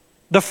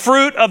 The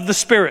fruit of the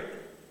Spirit.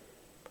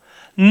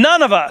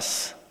 None of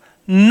us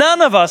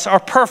are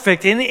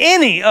perfect in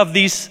any of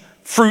these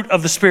fruit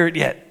of the Spirit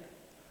yet.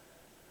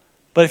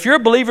 But if you're a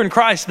believer in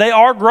Christ, they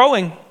are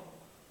growing.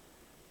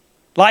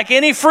 Like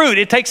any fruit,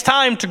 it takes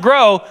time to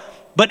grow,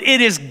 but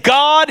it is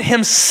God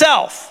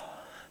Himself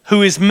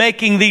who is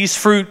making these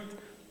fruit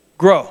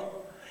grow.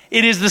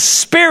 It is the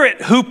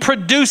Spirit who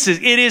produces.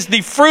 It is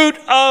the fruit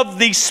of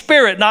the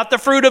Spirit, not the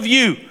fruit of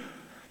you.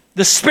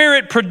 The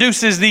Spirit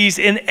produces these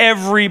in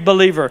every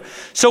believer.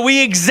 So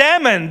we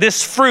examine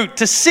this fruit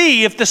to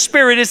see if the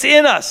Spirit is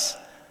in us.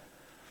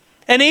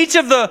 And each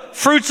of the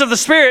fruits of the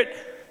Spirit,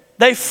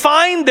 they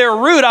find their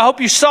root. I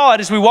hope you saw it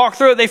as we walked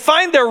through it. They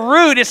find their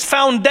root, its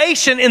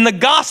foundation in the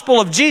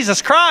gospel of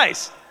Jesus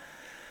Christ.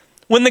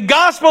 When the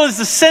gospel is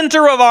the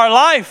center of our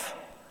life,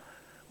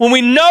 when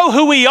we know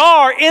who we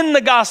are in the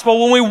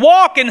gospel, when we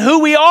walk in who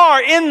we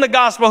are in the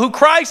gospel, who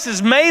Christ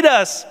has made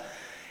us,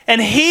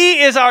 and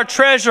He is our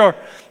treasure,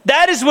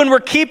 that is when we're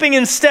keeping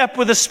in step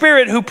with the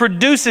Spirit who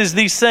produces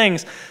these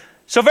things.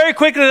 So very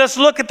quickly, let's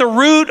look at the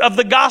root of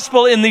the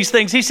gospel in these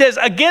things. He says,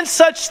 against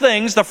such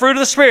things, the fruit of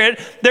the Spirit,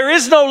 there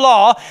is no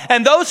law,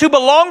 and those who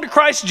belong to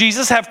Christ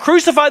Jesus have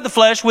crucified the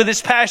flesh with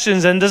its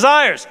passions and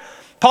desires.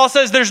 Paul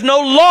says there's no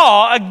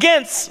law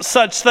against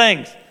such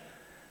things.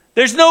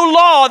 There's no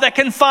law that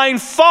can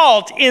find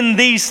fault in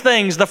these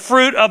things, the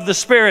fruit of the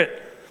Spirit.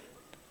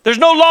 There's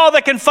no law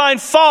that can find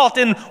fault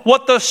in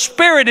what the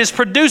Spirit is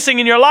producing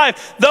in your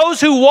life. Those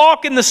who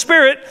walk in the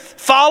Spirit,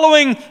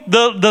 following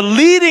the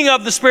leading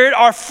of the Spirit,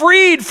 are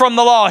freed from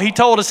the law, he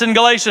told us in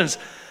Galatians.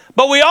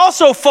 But we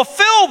also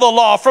fulfill the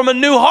law from a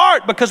new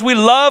heart because we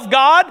love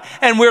God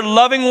and we're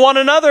loving one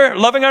another,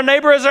 loving our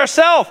neighbor as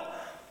ourselves.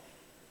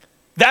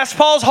 That's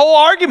Paul's whole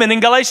argument in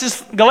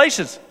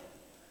Galatians.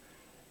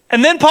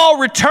 And then Paul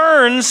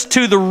returns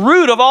to the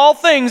root of all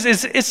things.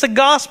 It's the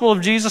gospel of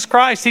Jesus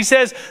Christ. He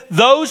says,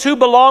 those who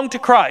belong to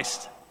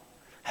Christ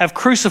have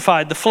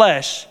crucified the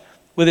flesh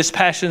with its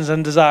passions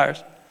and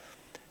desires.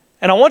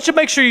 And I want you to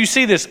make sure you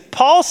see this.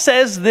 Paul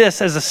says this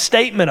as a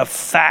statement of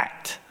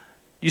fact.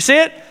 You see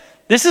it?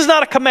 This is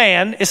not a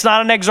command. It's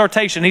not an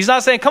exhortation. He's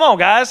not saying, come on,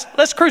 guys,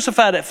 let's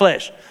crucify that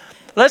flesh.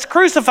 Let's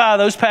crucify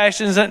those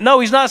passions.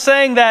 No, he's not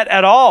saying that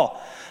at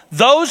all.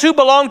 Those who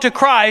belong to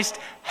Christ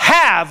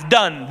have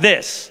done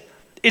this.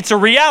 It's a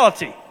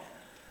reality.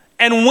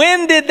 And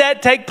when did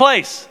that take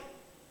place?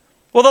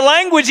 Well, the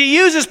language he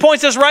uses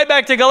points us right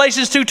back to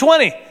Galatians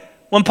 2:20,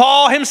 when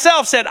Paul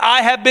himself said,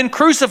 I have been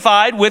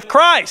crucified with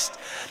Christ.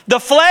 The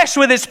flesh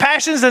with its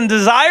passions and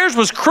desires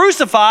was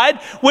crucified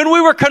when we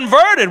were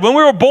converted, when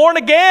we were born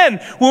again,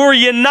 when we were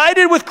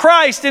united with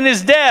Christ in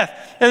His death,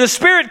 and the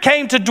Spirit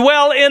came to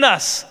dwell in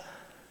us.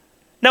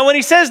 Now, when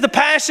he says the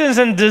passions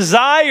and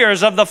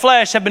desires of the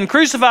flesh have been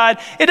crucified,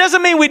 it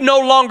doesn't mean we no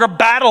longer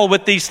battle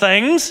with these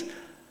things.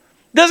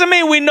 It doesn't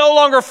mean we no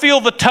longer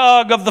feel the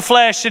tug of the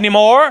flesh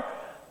anymore.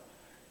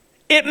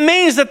 It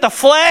means that the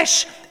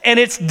flesh and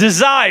its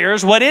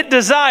desires, what it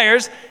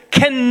desires,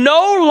 can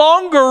no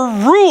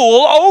longer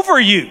rule over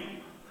you.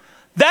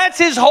 That's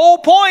his whole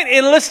point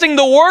in listing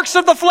the works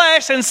of the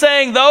flesh and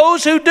saying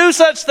those who do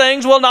such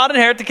things will not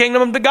inherit the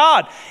kingdom of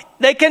God.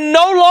 They can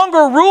no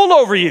longer rule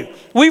over you.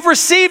 We've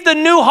received a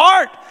new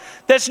heart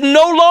that's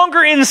no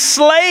longer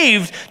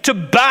enslaved to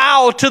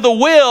bow to the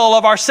will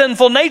of our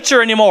sinful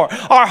nature anymore.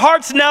 Our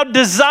hearts now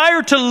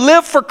desire to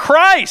live for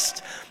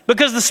Christ.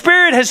 Because the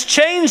Spirit has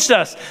changed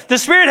us. The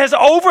Spirit has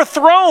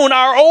overthrown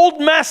our old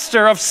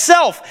master of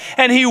self,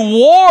 and he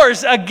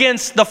wars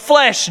against the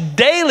flesh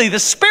daily. The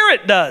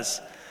Spirit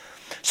does.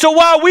 So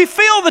while we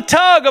feel the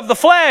tug of the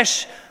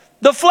flesh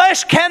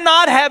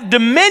cannot have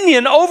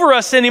dominion over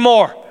us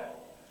anymore.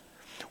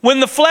 When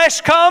the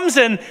flesh comes,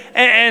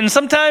 and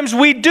sometimes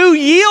we do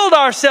yield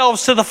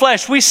ourselves to the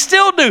flesh, we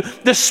still do.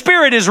 The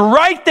Spirit is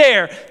right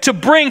there to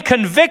bring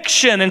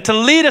conviction and to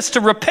lead us to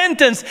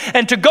repentance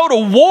and to go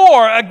to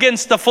war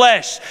against the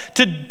flesh,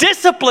 to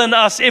discipline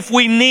us if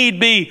we need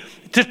be,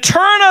 to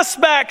turn us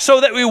back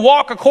so that we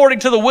walk according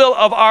to the will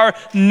of our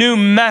new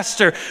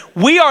master.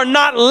 We are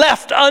not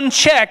left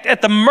unchecked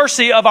at the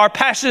mercy of our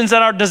passions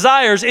and our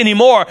desires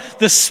anymore.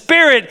 The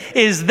Spirit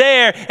is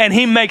there, and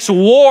he makes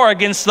war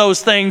against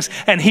those things,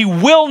 and he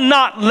will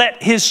not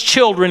let his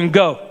children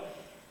go.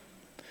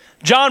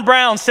 John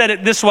Brown said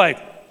it this way: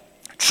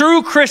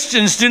 true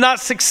Christians do not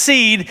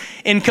succeed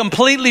in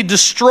completely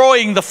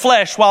destroying the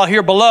flesh while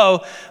here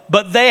below,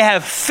 but they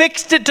have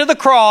fixed it to the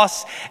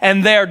cross,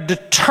 and they're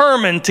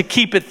determined to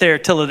keep it there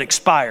till it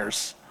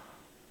expires.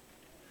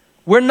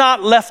 We're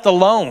not left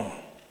alone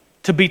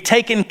to be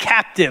taken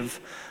captive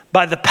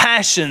by the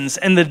passions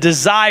and the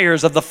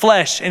desires of the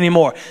flesh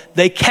anymore.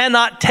 They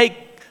cannot take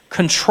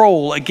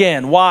control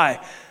again.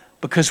 Why?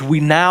 Because we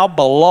now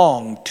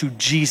belong to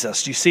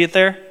Jesus. Do you see it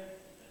there?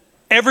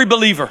 Every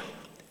believer,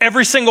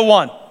 every single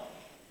one,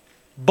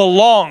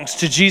 belongs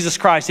to Jesus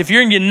Christ. If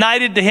you're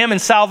united to him in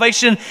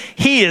salvation,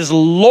 he is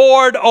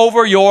Lord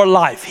over your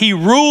life. He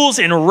rules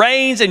and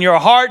reigns in your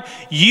heart.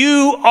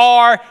 You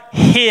are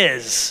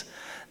his.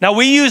 Now,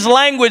 we use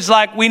language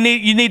like you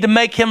need to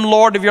make him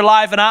Lord of your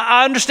life. And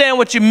I understand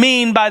what you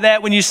mean by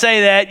that when you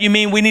say that. You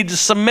mean we need to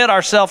submit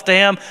ourselves to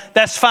him.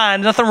 That's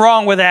fine. Nothing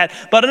wrong with that.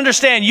 But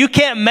understand, you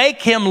can't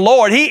make him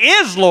Lord. He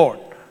is Lord.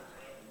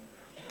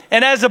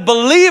 And as a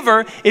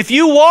believer, if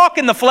you walk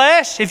in the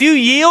flesh, if you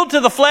yield to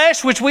the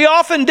flesh, which we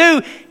often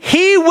do,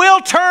 he will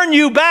turn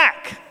you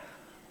back.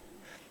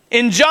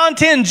 In John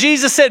 10,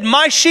 Jesus said,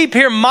 my sheep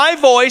hear my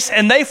voice,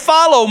 and they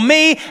follow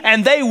me,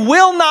 and they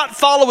will not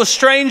follow a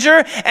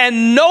stranger,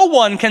 and no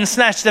one can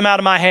snatch them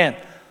out of my hand.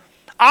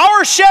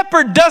 Our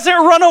shepherd doesn't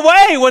run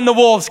away when the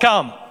wolves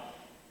come.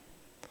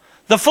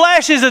 The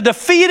flesh is a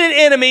defeated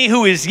enemy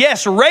who is,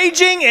 yes,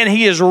 raging and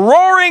he is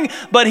roaring,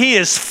 but he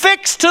is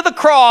fixed to the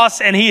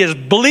cross and he is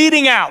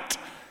bleeding out.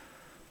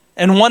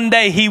 And one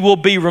day he will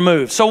be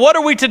removed. So what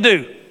are we to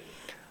do?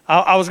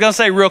 I was going to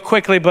say real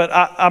quickly, but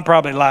I'm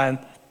probably lying.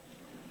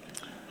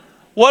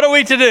 What are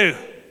we to do?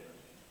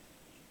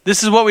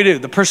 This is what we do,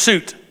 the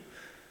pursuit.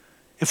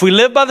 If we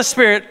live by the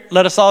Spirit,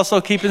 let us also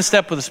keep in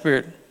step with the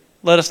Spirit.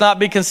 Let us not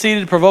be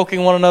conceited,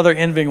 provoking one another,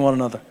 envying one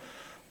another.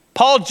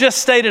 Paul just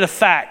stated a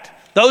fact.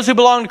 Those who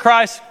belong to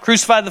Christ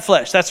crucify the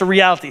flesh. That's a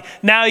reality.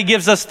 Now he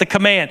gives us the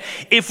command.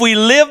 If we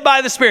live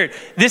by the Spirit,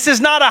 this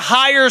is not a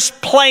higher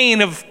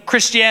plane of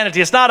Christianity.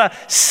 It's not a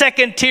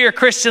second tier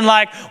Christian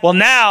like, well,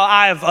 now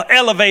I've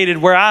elevated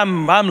where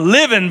I'm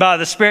living by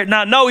the Spirit.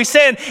 No, he's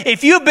saying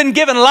if you've been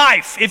given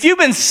life, if you've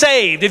been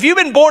saved, if you've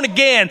been born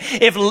again,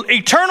 if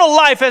eternal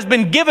life has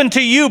been given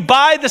to you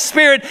by the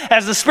Spirit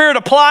as the Spirit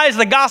applies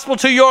the gospel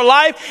to your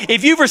life,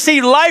 if you've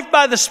received life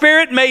by the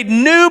Spirit, made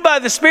new by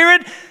the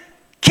Spirit,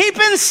 keep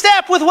in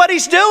step with what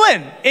he's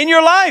doing in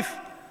your life.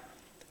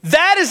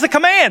 That is the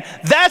command.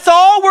 That's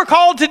all we're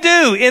called to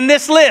do in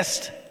this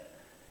list.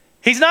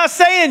 He's not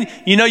saying,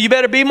 you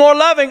better be more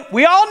loving.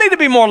 We all need to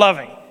be more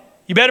loving.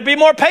 You better be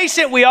more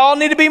patient. We all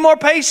need to be more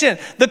patient.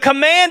 The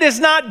command is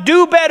not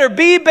do better,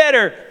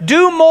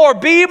 do more,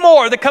 be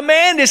more. The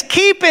command is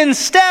keep in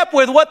step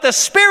with what the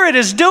Spirit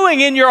is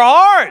doing in your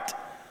heart.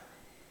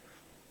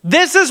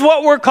 This is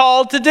what we're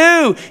called to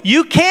do.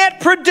 You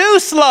can't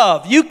produce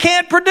love. You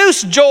can't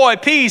produce joy,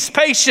 peace,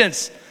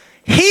 patience.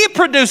 He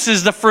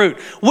produces the fruit.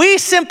 We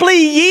simply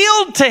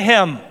yield to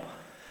him.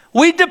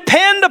 We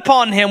depend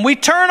upon him. We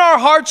turn our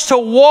hearts to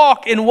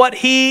walk in what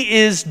he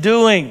is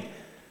doing.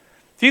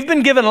 If you've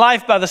been given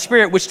life by the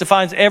Spirit, which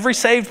defines every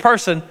saved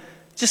person,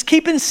 just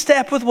keep in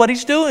step with what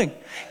he's doing.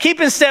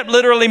 Keep in step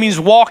literally means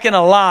walk in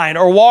a line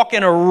or walk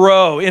in a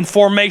row in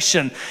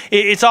formation.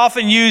 It's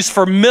often used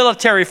for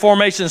military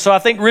formation. So I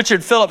think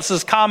Richard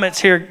Phillips's comments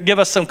here give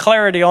us some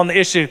clarity on the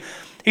issue.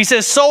 He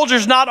says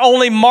soldiers not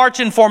only march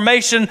in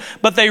formation,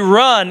 but they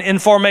run in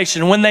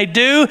formation. When they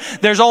do,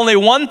 there's only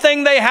one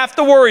thing they have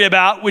to worry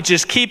about, which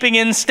is keeping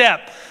in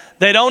step.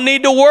 They don't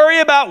need to worry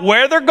about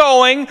where they're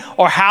going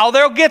or how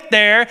they'll get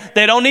there.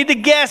 They don't need to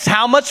guess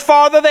how much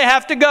farther they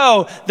have to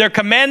go. Their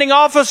commanding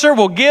officer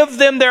will give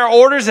them their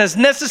orders as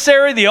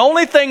necessary. The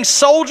only thing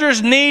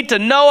soldiers need to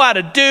know how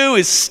to do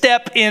is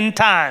step in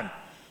time.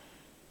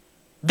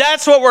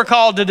 That's what we're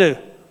called to do.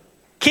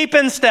 Keep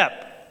in step.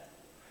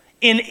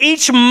 In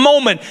each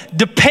moment,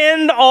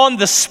 depend on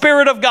the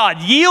Spirit of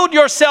God. Yield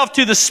yourself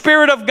to the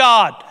Spirit of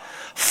God.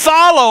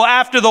 Follow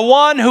after the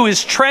one who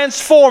is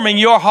transforming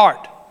your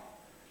heart.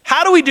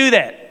 How do we do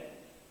that?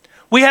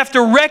 We have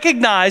to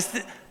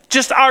recognize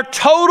just our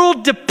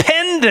total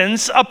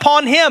dependence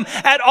upon him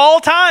at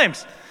all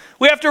times.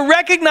 We have to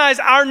recognize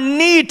our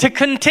need to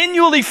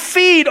continually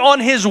feed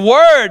on His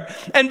Word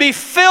and be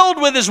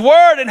filled with His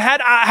Word and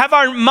have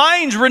our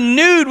minds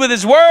renewed with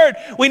His Word.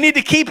 We need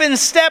to keep in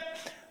step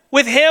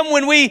with Him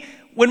when we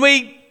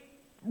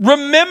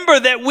remember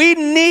that we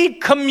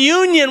need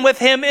communion with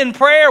Him in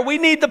prayer. We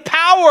need the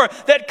power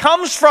that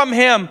comes from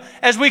Him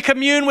as we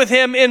commune with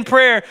Him in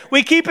prayer.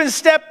 We keep in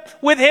step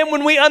with Him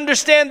when we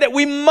understand that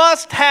we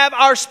must have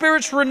our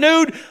spirits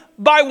renewed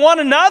by one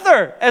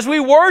another as we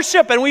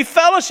worship and we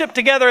fellowship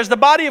together as the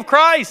body of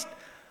Christ.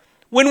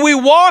 When we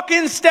walk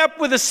in step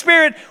with the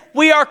Spirit,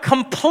 we are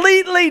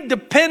completely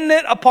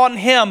dependent upon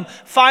Him,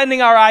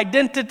 finding our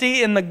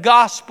identity in the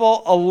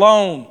gospel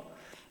alone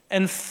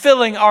and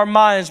filling our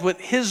minds with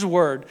His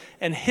Word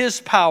and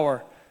His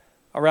power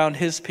around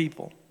His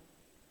people.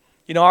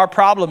 You know, our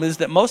problem is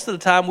that most of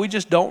the time we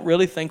just don't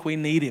really think we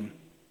need Him.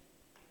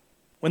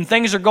 When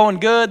things are going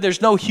good,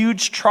 there's no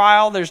huge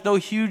trial, there's no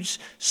huge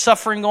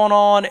suffering going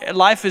on,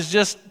 life is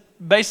just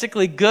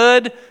basically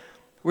good.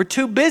 We're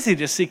too busy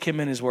to seek Him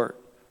in His Word.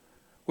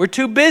 We're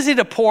too busy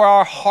to pour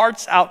our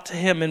hearts out to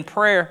Him in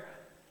prayer.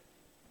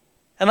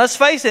 And let's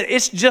face it,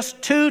 it's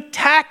just too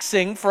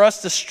taxing for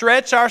us to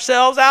stretch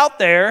ourselves out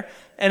there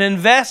and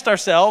invest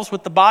ourselves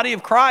with the body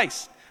of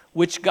Christ,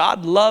 which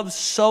God loves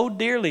so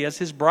dearly as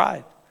His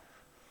bride.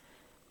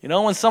 You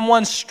know, when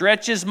someone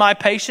stretches my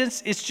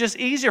patience, it's just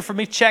easier for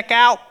me to check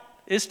out.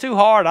 It's too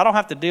hard. I don't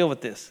have to deal with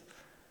this.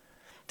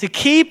 To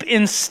keep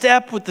in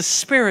step with the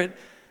Spirit,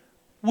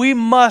 we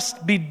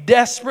must be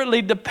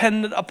desperately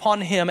dependent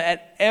upon Him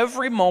at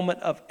every moment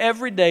of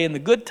every day, in the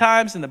good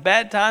times and the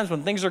bad times,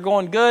 when things are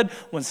going good,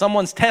 when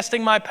someone's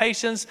testing my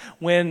patience,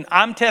 when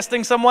I'm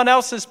testing someone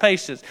else's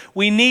patience.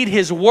 We need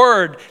His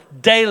Word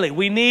daily.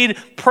 We need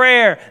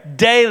prayer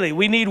daily.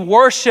 We need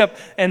worship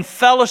and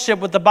fellowship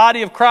with the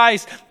body of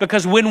Christ,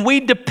 because when we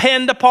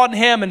depend upon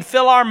Him and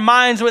fill our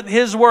minds with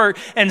His Word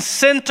and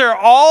center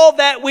all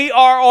that we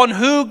are on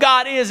who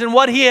God is and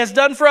what He has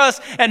done for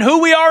us and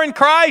who we are in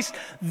Christ,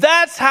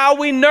 that's how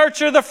we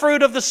nurture the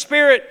fruit of the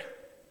Spirit.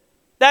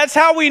 That's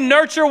how we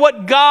nurture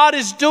what God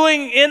is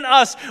doing in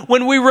us.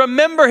 When we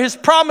remember His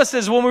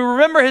promises, when we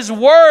remember His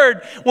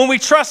Word, when we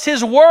trust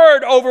His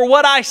Word over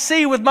what I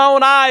see with my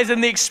own eyes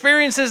and the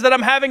experiences that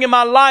I'm having in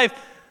my life,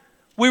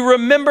 we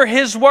remember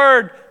His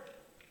Word.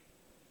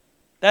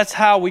 That's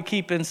how we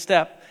keep in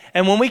step.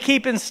 And when we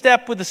keep in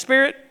step with the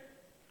Spirit,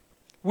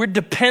 we're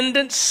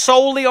dependent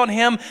solely on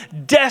Him,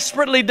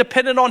 desperately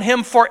dependent on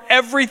Him for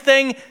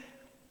everything.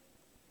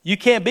 You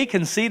can't be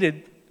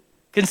conceited.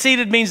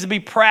 Conceited means to be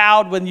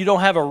proud when you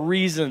don't have a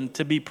reason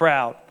to be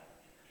proud.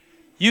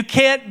 You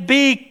can't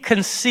be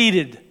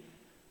conceited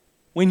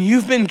when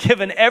you've been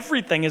given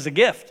everything as a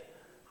gift.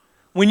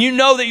 When you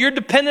know that you're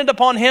dependent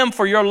upon Him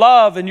for your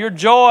love and your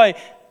joy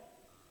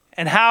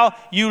and how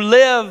you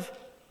live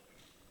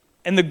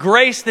and the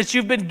grace that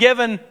you've been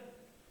given,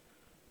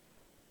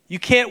 you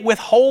can't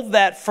withhold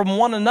that from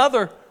one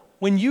another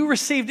when you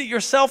received it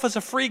yourself as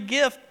a free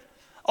gift.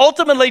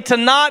 Ultimately, to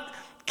not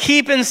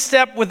keep in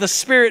step with the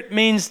Spirit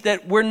means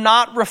that we're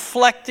not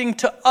reflecting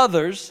to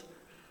others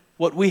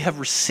what we have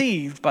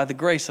received by the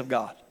grace of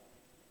God.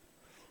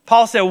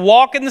 Paul said,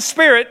 walk in the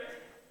Spirit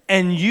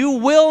and you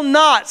will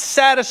not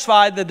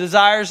satisfy the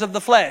desires of the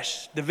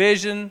flesh.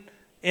 Division,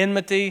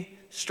 enmity,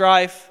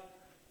 strife,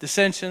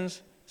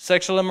 dissensions,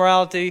 sexual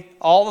immorality,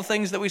 all the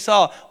things that we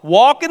saw.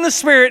 Walk in the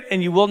Spirit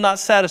and you will not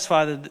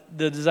satisfy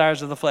the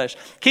desires of the flesh.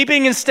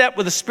 Keeping in step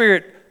with the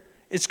Spirit,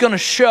 it's going to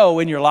show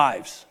in your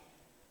lives.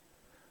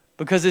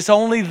 Because it's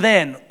only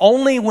then,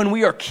 only when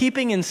we are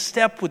keeping in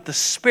step with the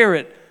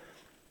Spirit,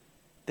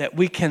 that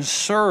we can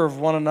serve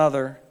one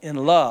another in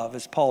love,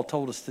 as Paul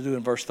told us to do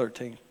in verse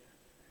 13.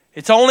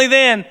 It's only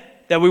then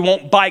that we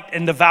won't bite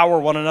and devour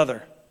one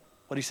another,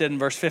 what he said in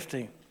verse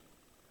 15.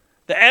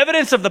 The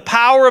evidence of the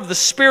power of the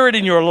Spirit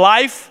in your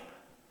life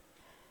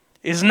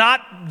is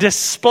not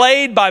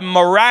displayed by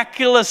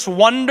miraculous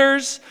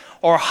wonders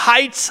or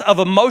heights of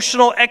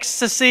emotional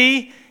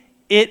ecstasy.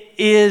 It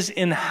is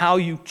in how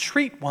you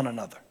treat one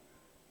another.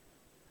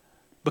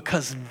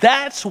 Because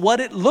that's what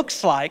it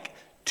looks like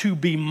to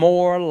be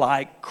more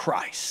like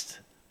Christ.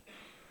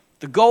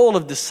 The goal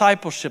of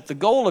discipleship, the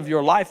goal of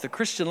your life, the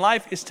Christian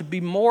life, is to be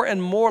more and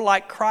more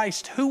like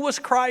Christ. Who was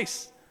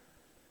Christ?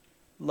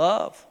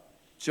 Love,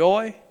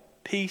 joy,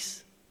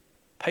 peace,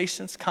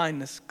 patience,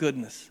 kindness,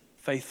 goodness,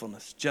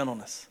 faithfulness,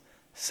 gentleness,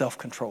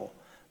 self-control.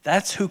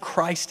 That's who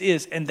Christ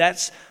is, and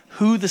that's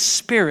who the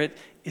Spirit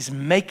is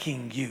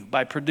making you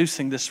by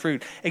producing this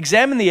fruit.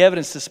 Examine the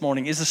evidence this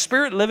morning. Is the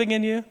Spirit living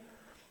in you?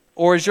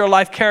 Or is your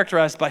life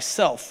characterized by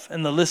self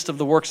and the list of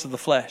the works of the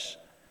flesh?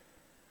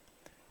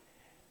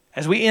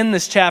 As we end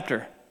this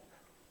chapter,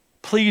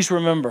 please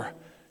remember,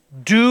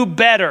 do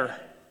better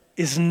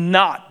is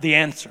not the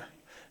answer.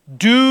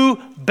 Do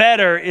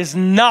better is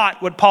not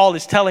what Paul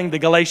is telling the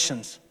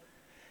Galatians.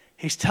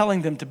 He's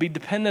telling them to be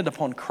dependent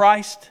upon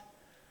Christ,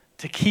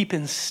 to keep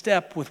in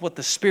step with what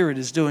the Spirit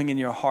is doing in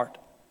your heart.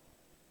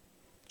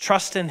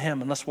 Trust in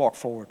Him and let's walk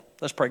forward.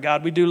 Let's pray.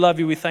 God, we do love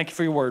you. We thank you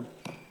for your word.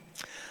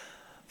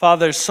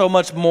 Father, there's so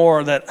much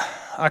more that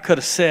I could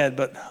have said,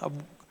 but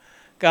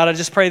God, I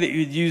just pray that you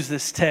would use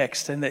this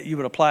text and that you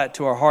would apply it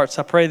to our hearts.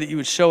 I pray that you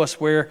would show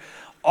us where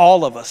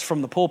all of us,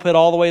 from the pulpit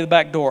all the way to the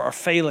back door, are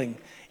failing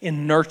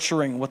in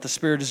nurturing what the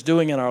Spirit is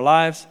doing in our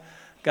lives.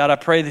 God, I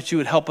pray that you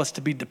would help us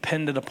to be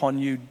dependent upon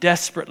you,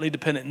 desperately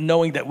dependent,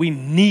 knowing that we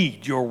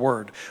need your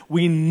word.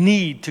 We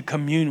need to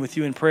commune with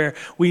you in prayer.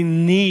 We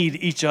need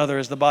each other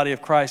as the body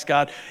of Christ,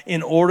 God,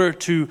 in order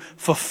to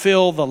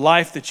fulfill the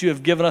life that you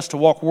have given us, to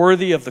walk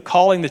worthy of the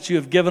calling that you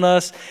have given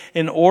us,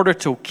 in order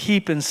to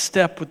keep in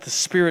step with the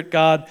Spirit,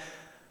 God.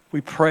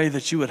 We pray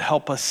that you would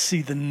help us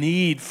see the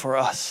need for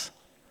us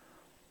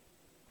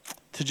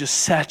to just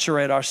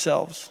saturate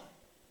ourselves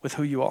with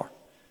who you are.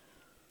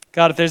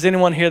 God, if there's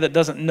anyone here that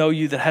doesn't know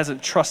you, that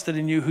hasn't trusted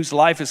in you, whose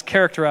life is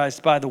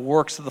characterized by the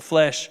works of the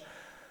flesh,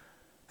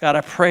 God,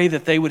 I pray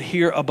that they would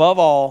hear above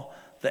all,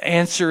 the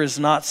answer is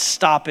not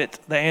stop it.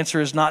 The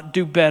answer is not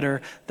do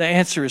better. The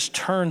answer is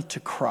turn to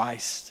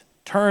Christ.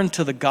 Turn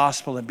to the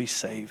gospel and be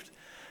saved.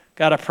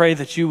 God, I pray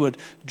that you would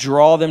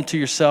draw them to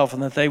yourself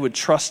and that they would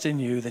trust in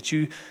you, that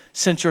you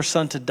sent your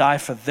Son to die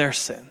for their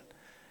sin,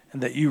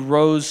 and that you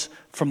rose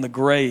from the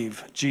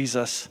grave,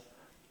 Jesus,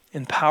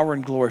 in power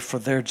and glory for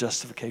their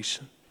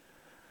justification.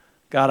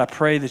 God, I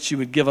pray that you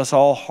would give us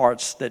all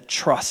hearts that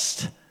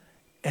trust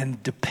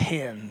and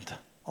depend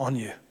on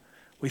you.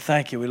 We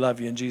thank you. We love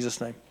you in Jesus'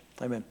 name.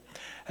 Amen.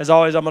 As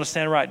always, I'm going to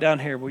stand right down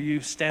here. Will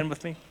you stand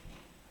with me?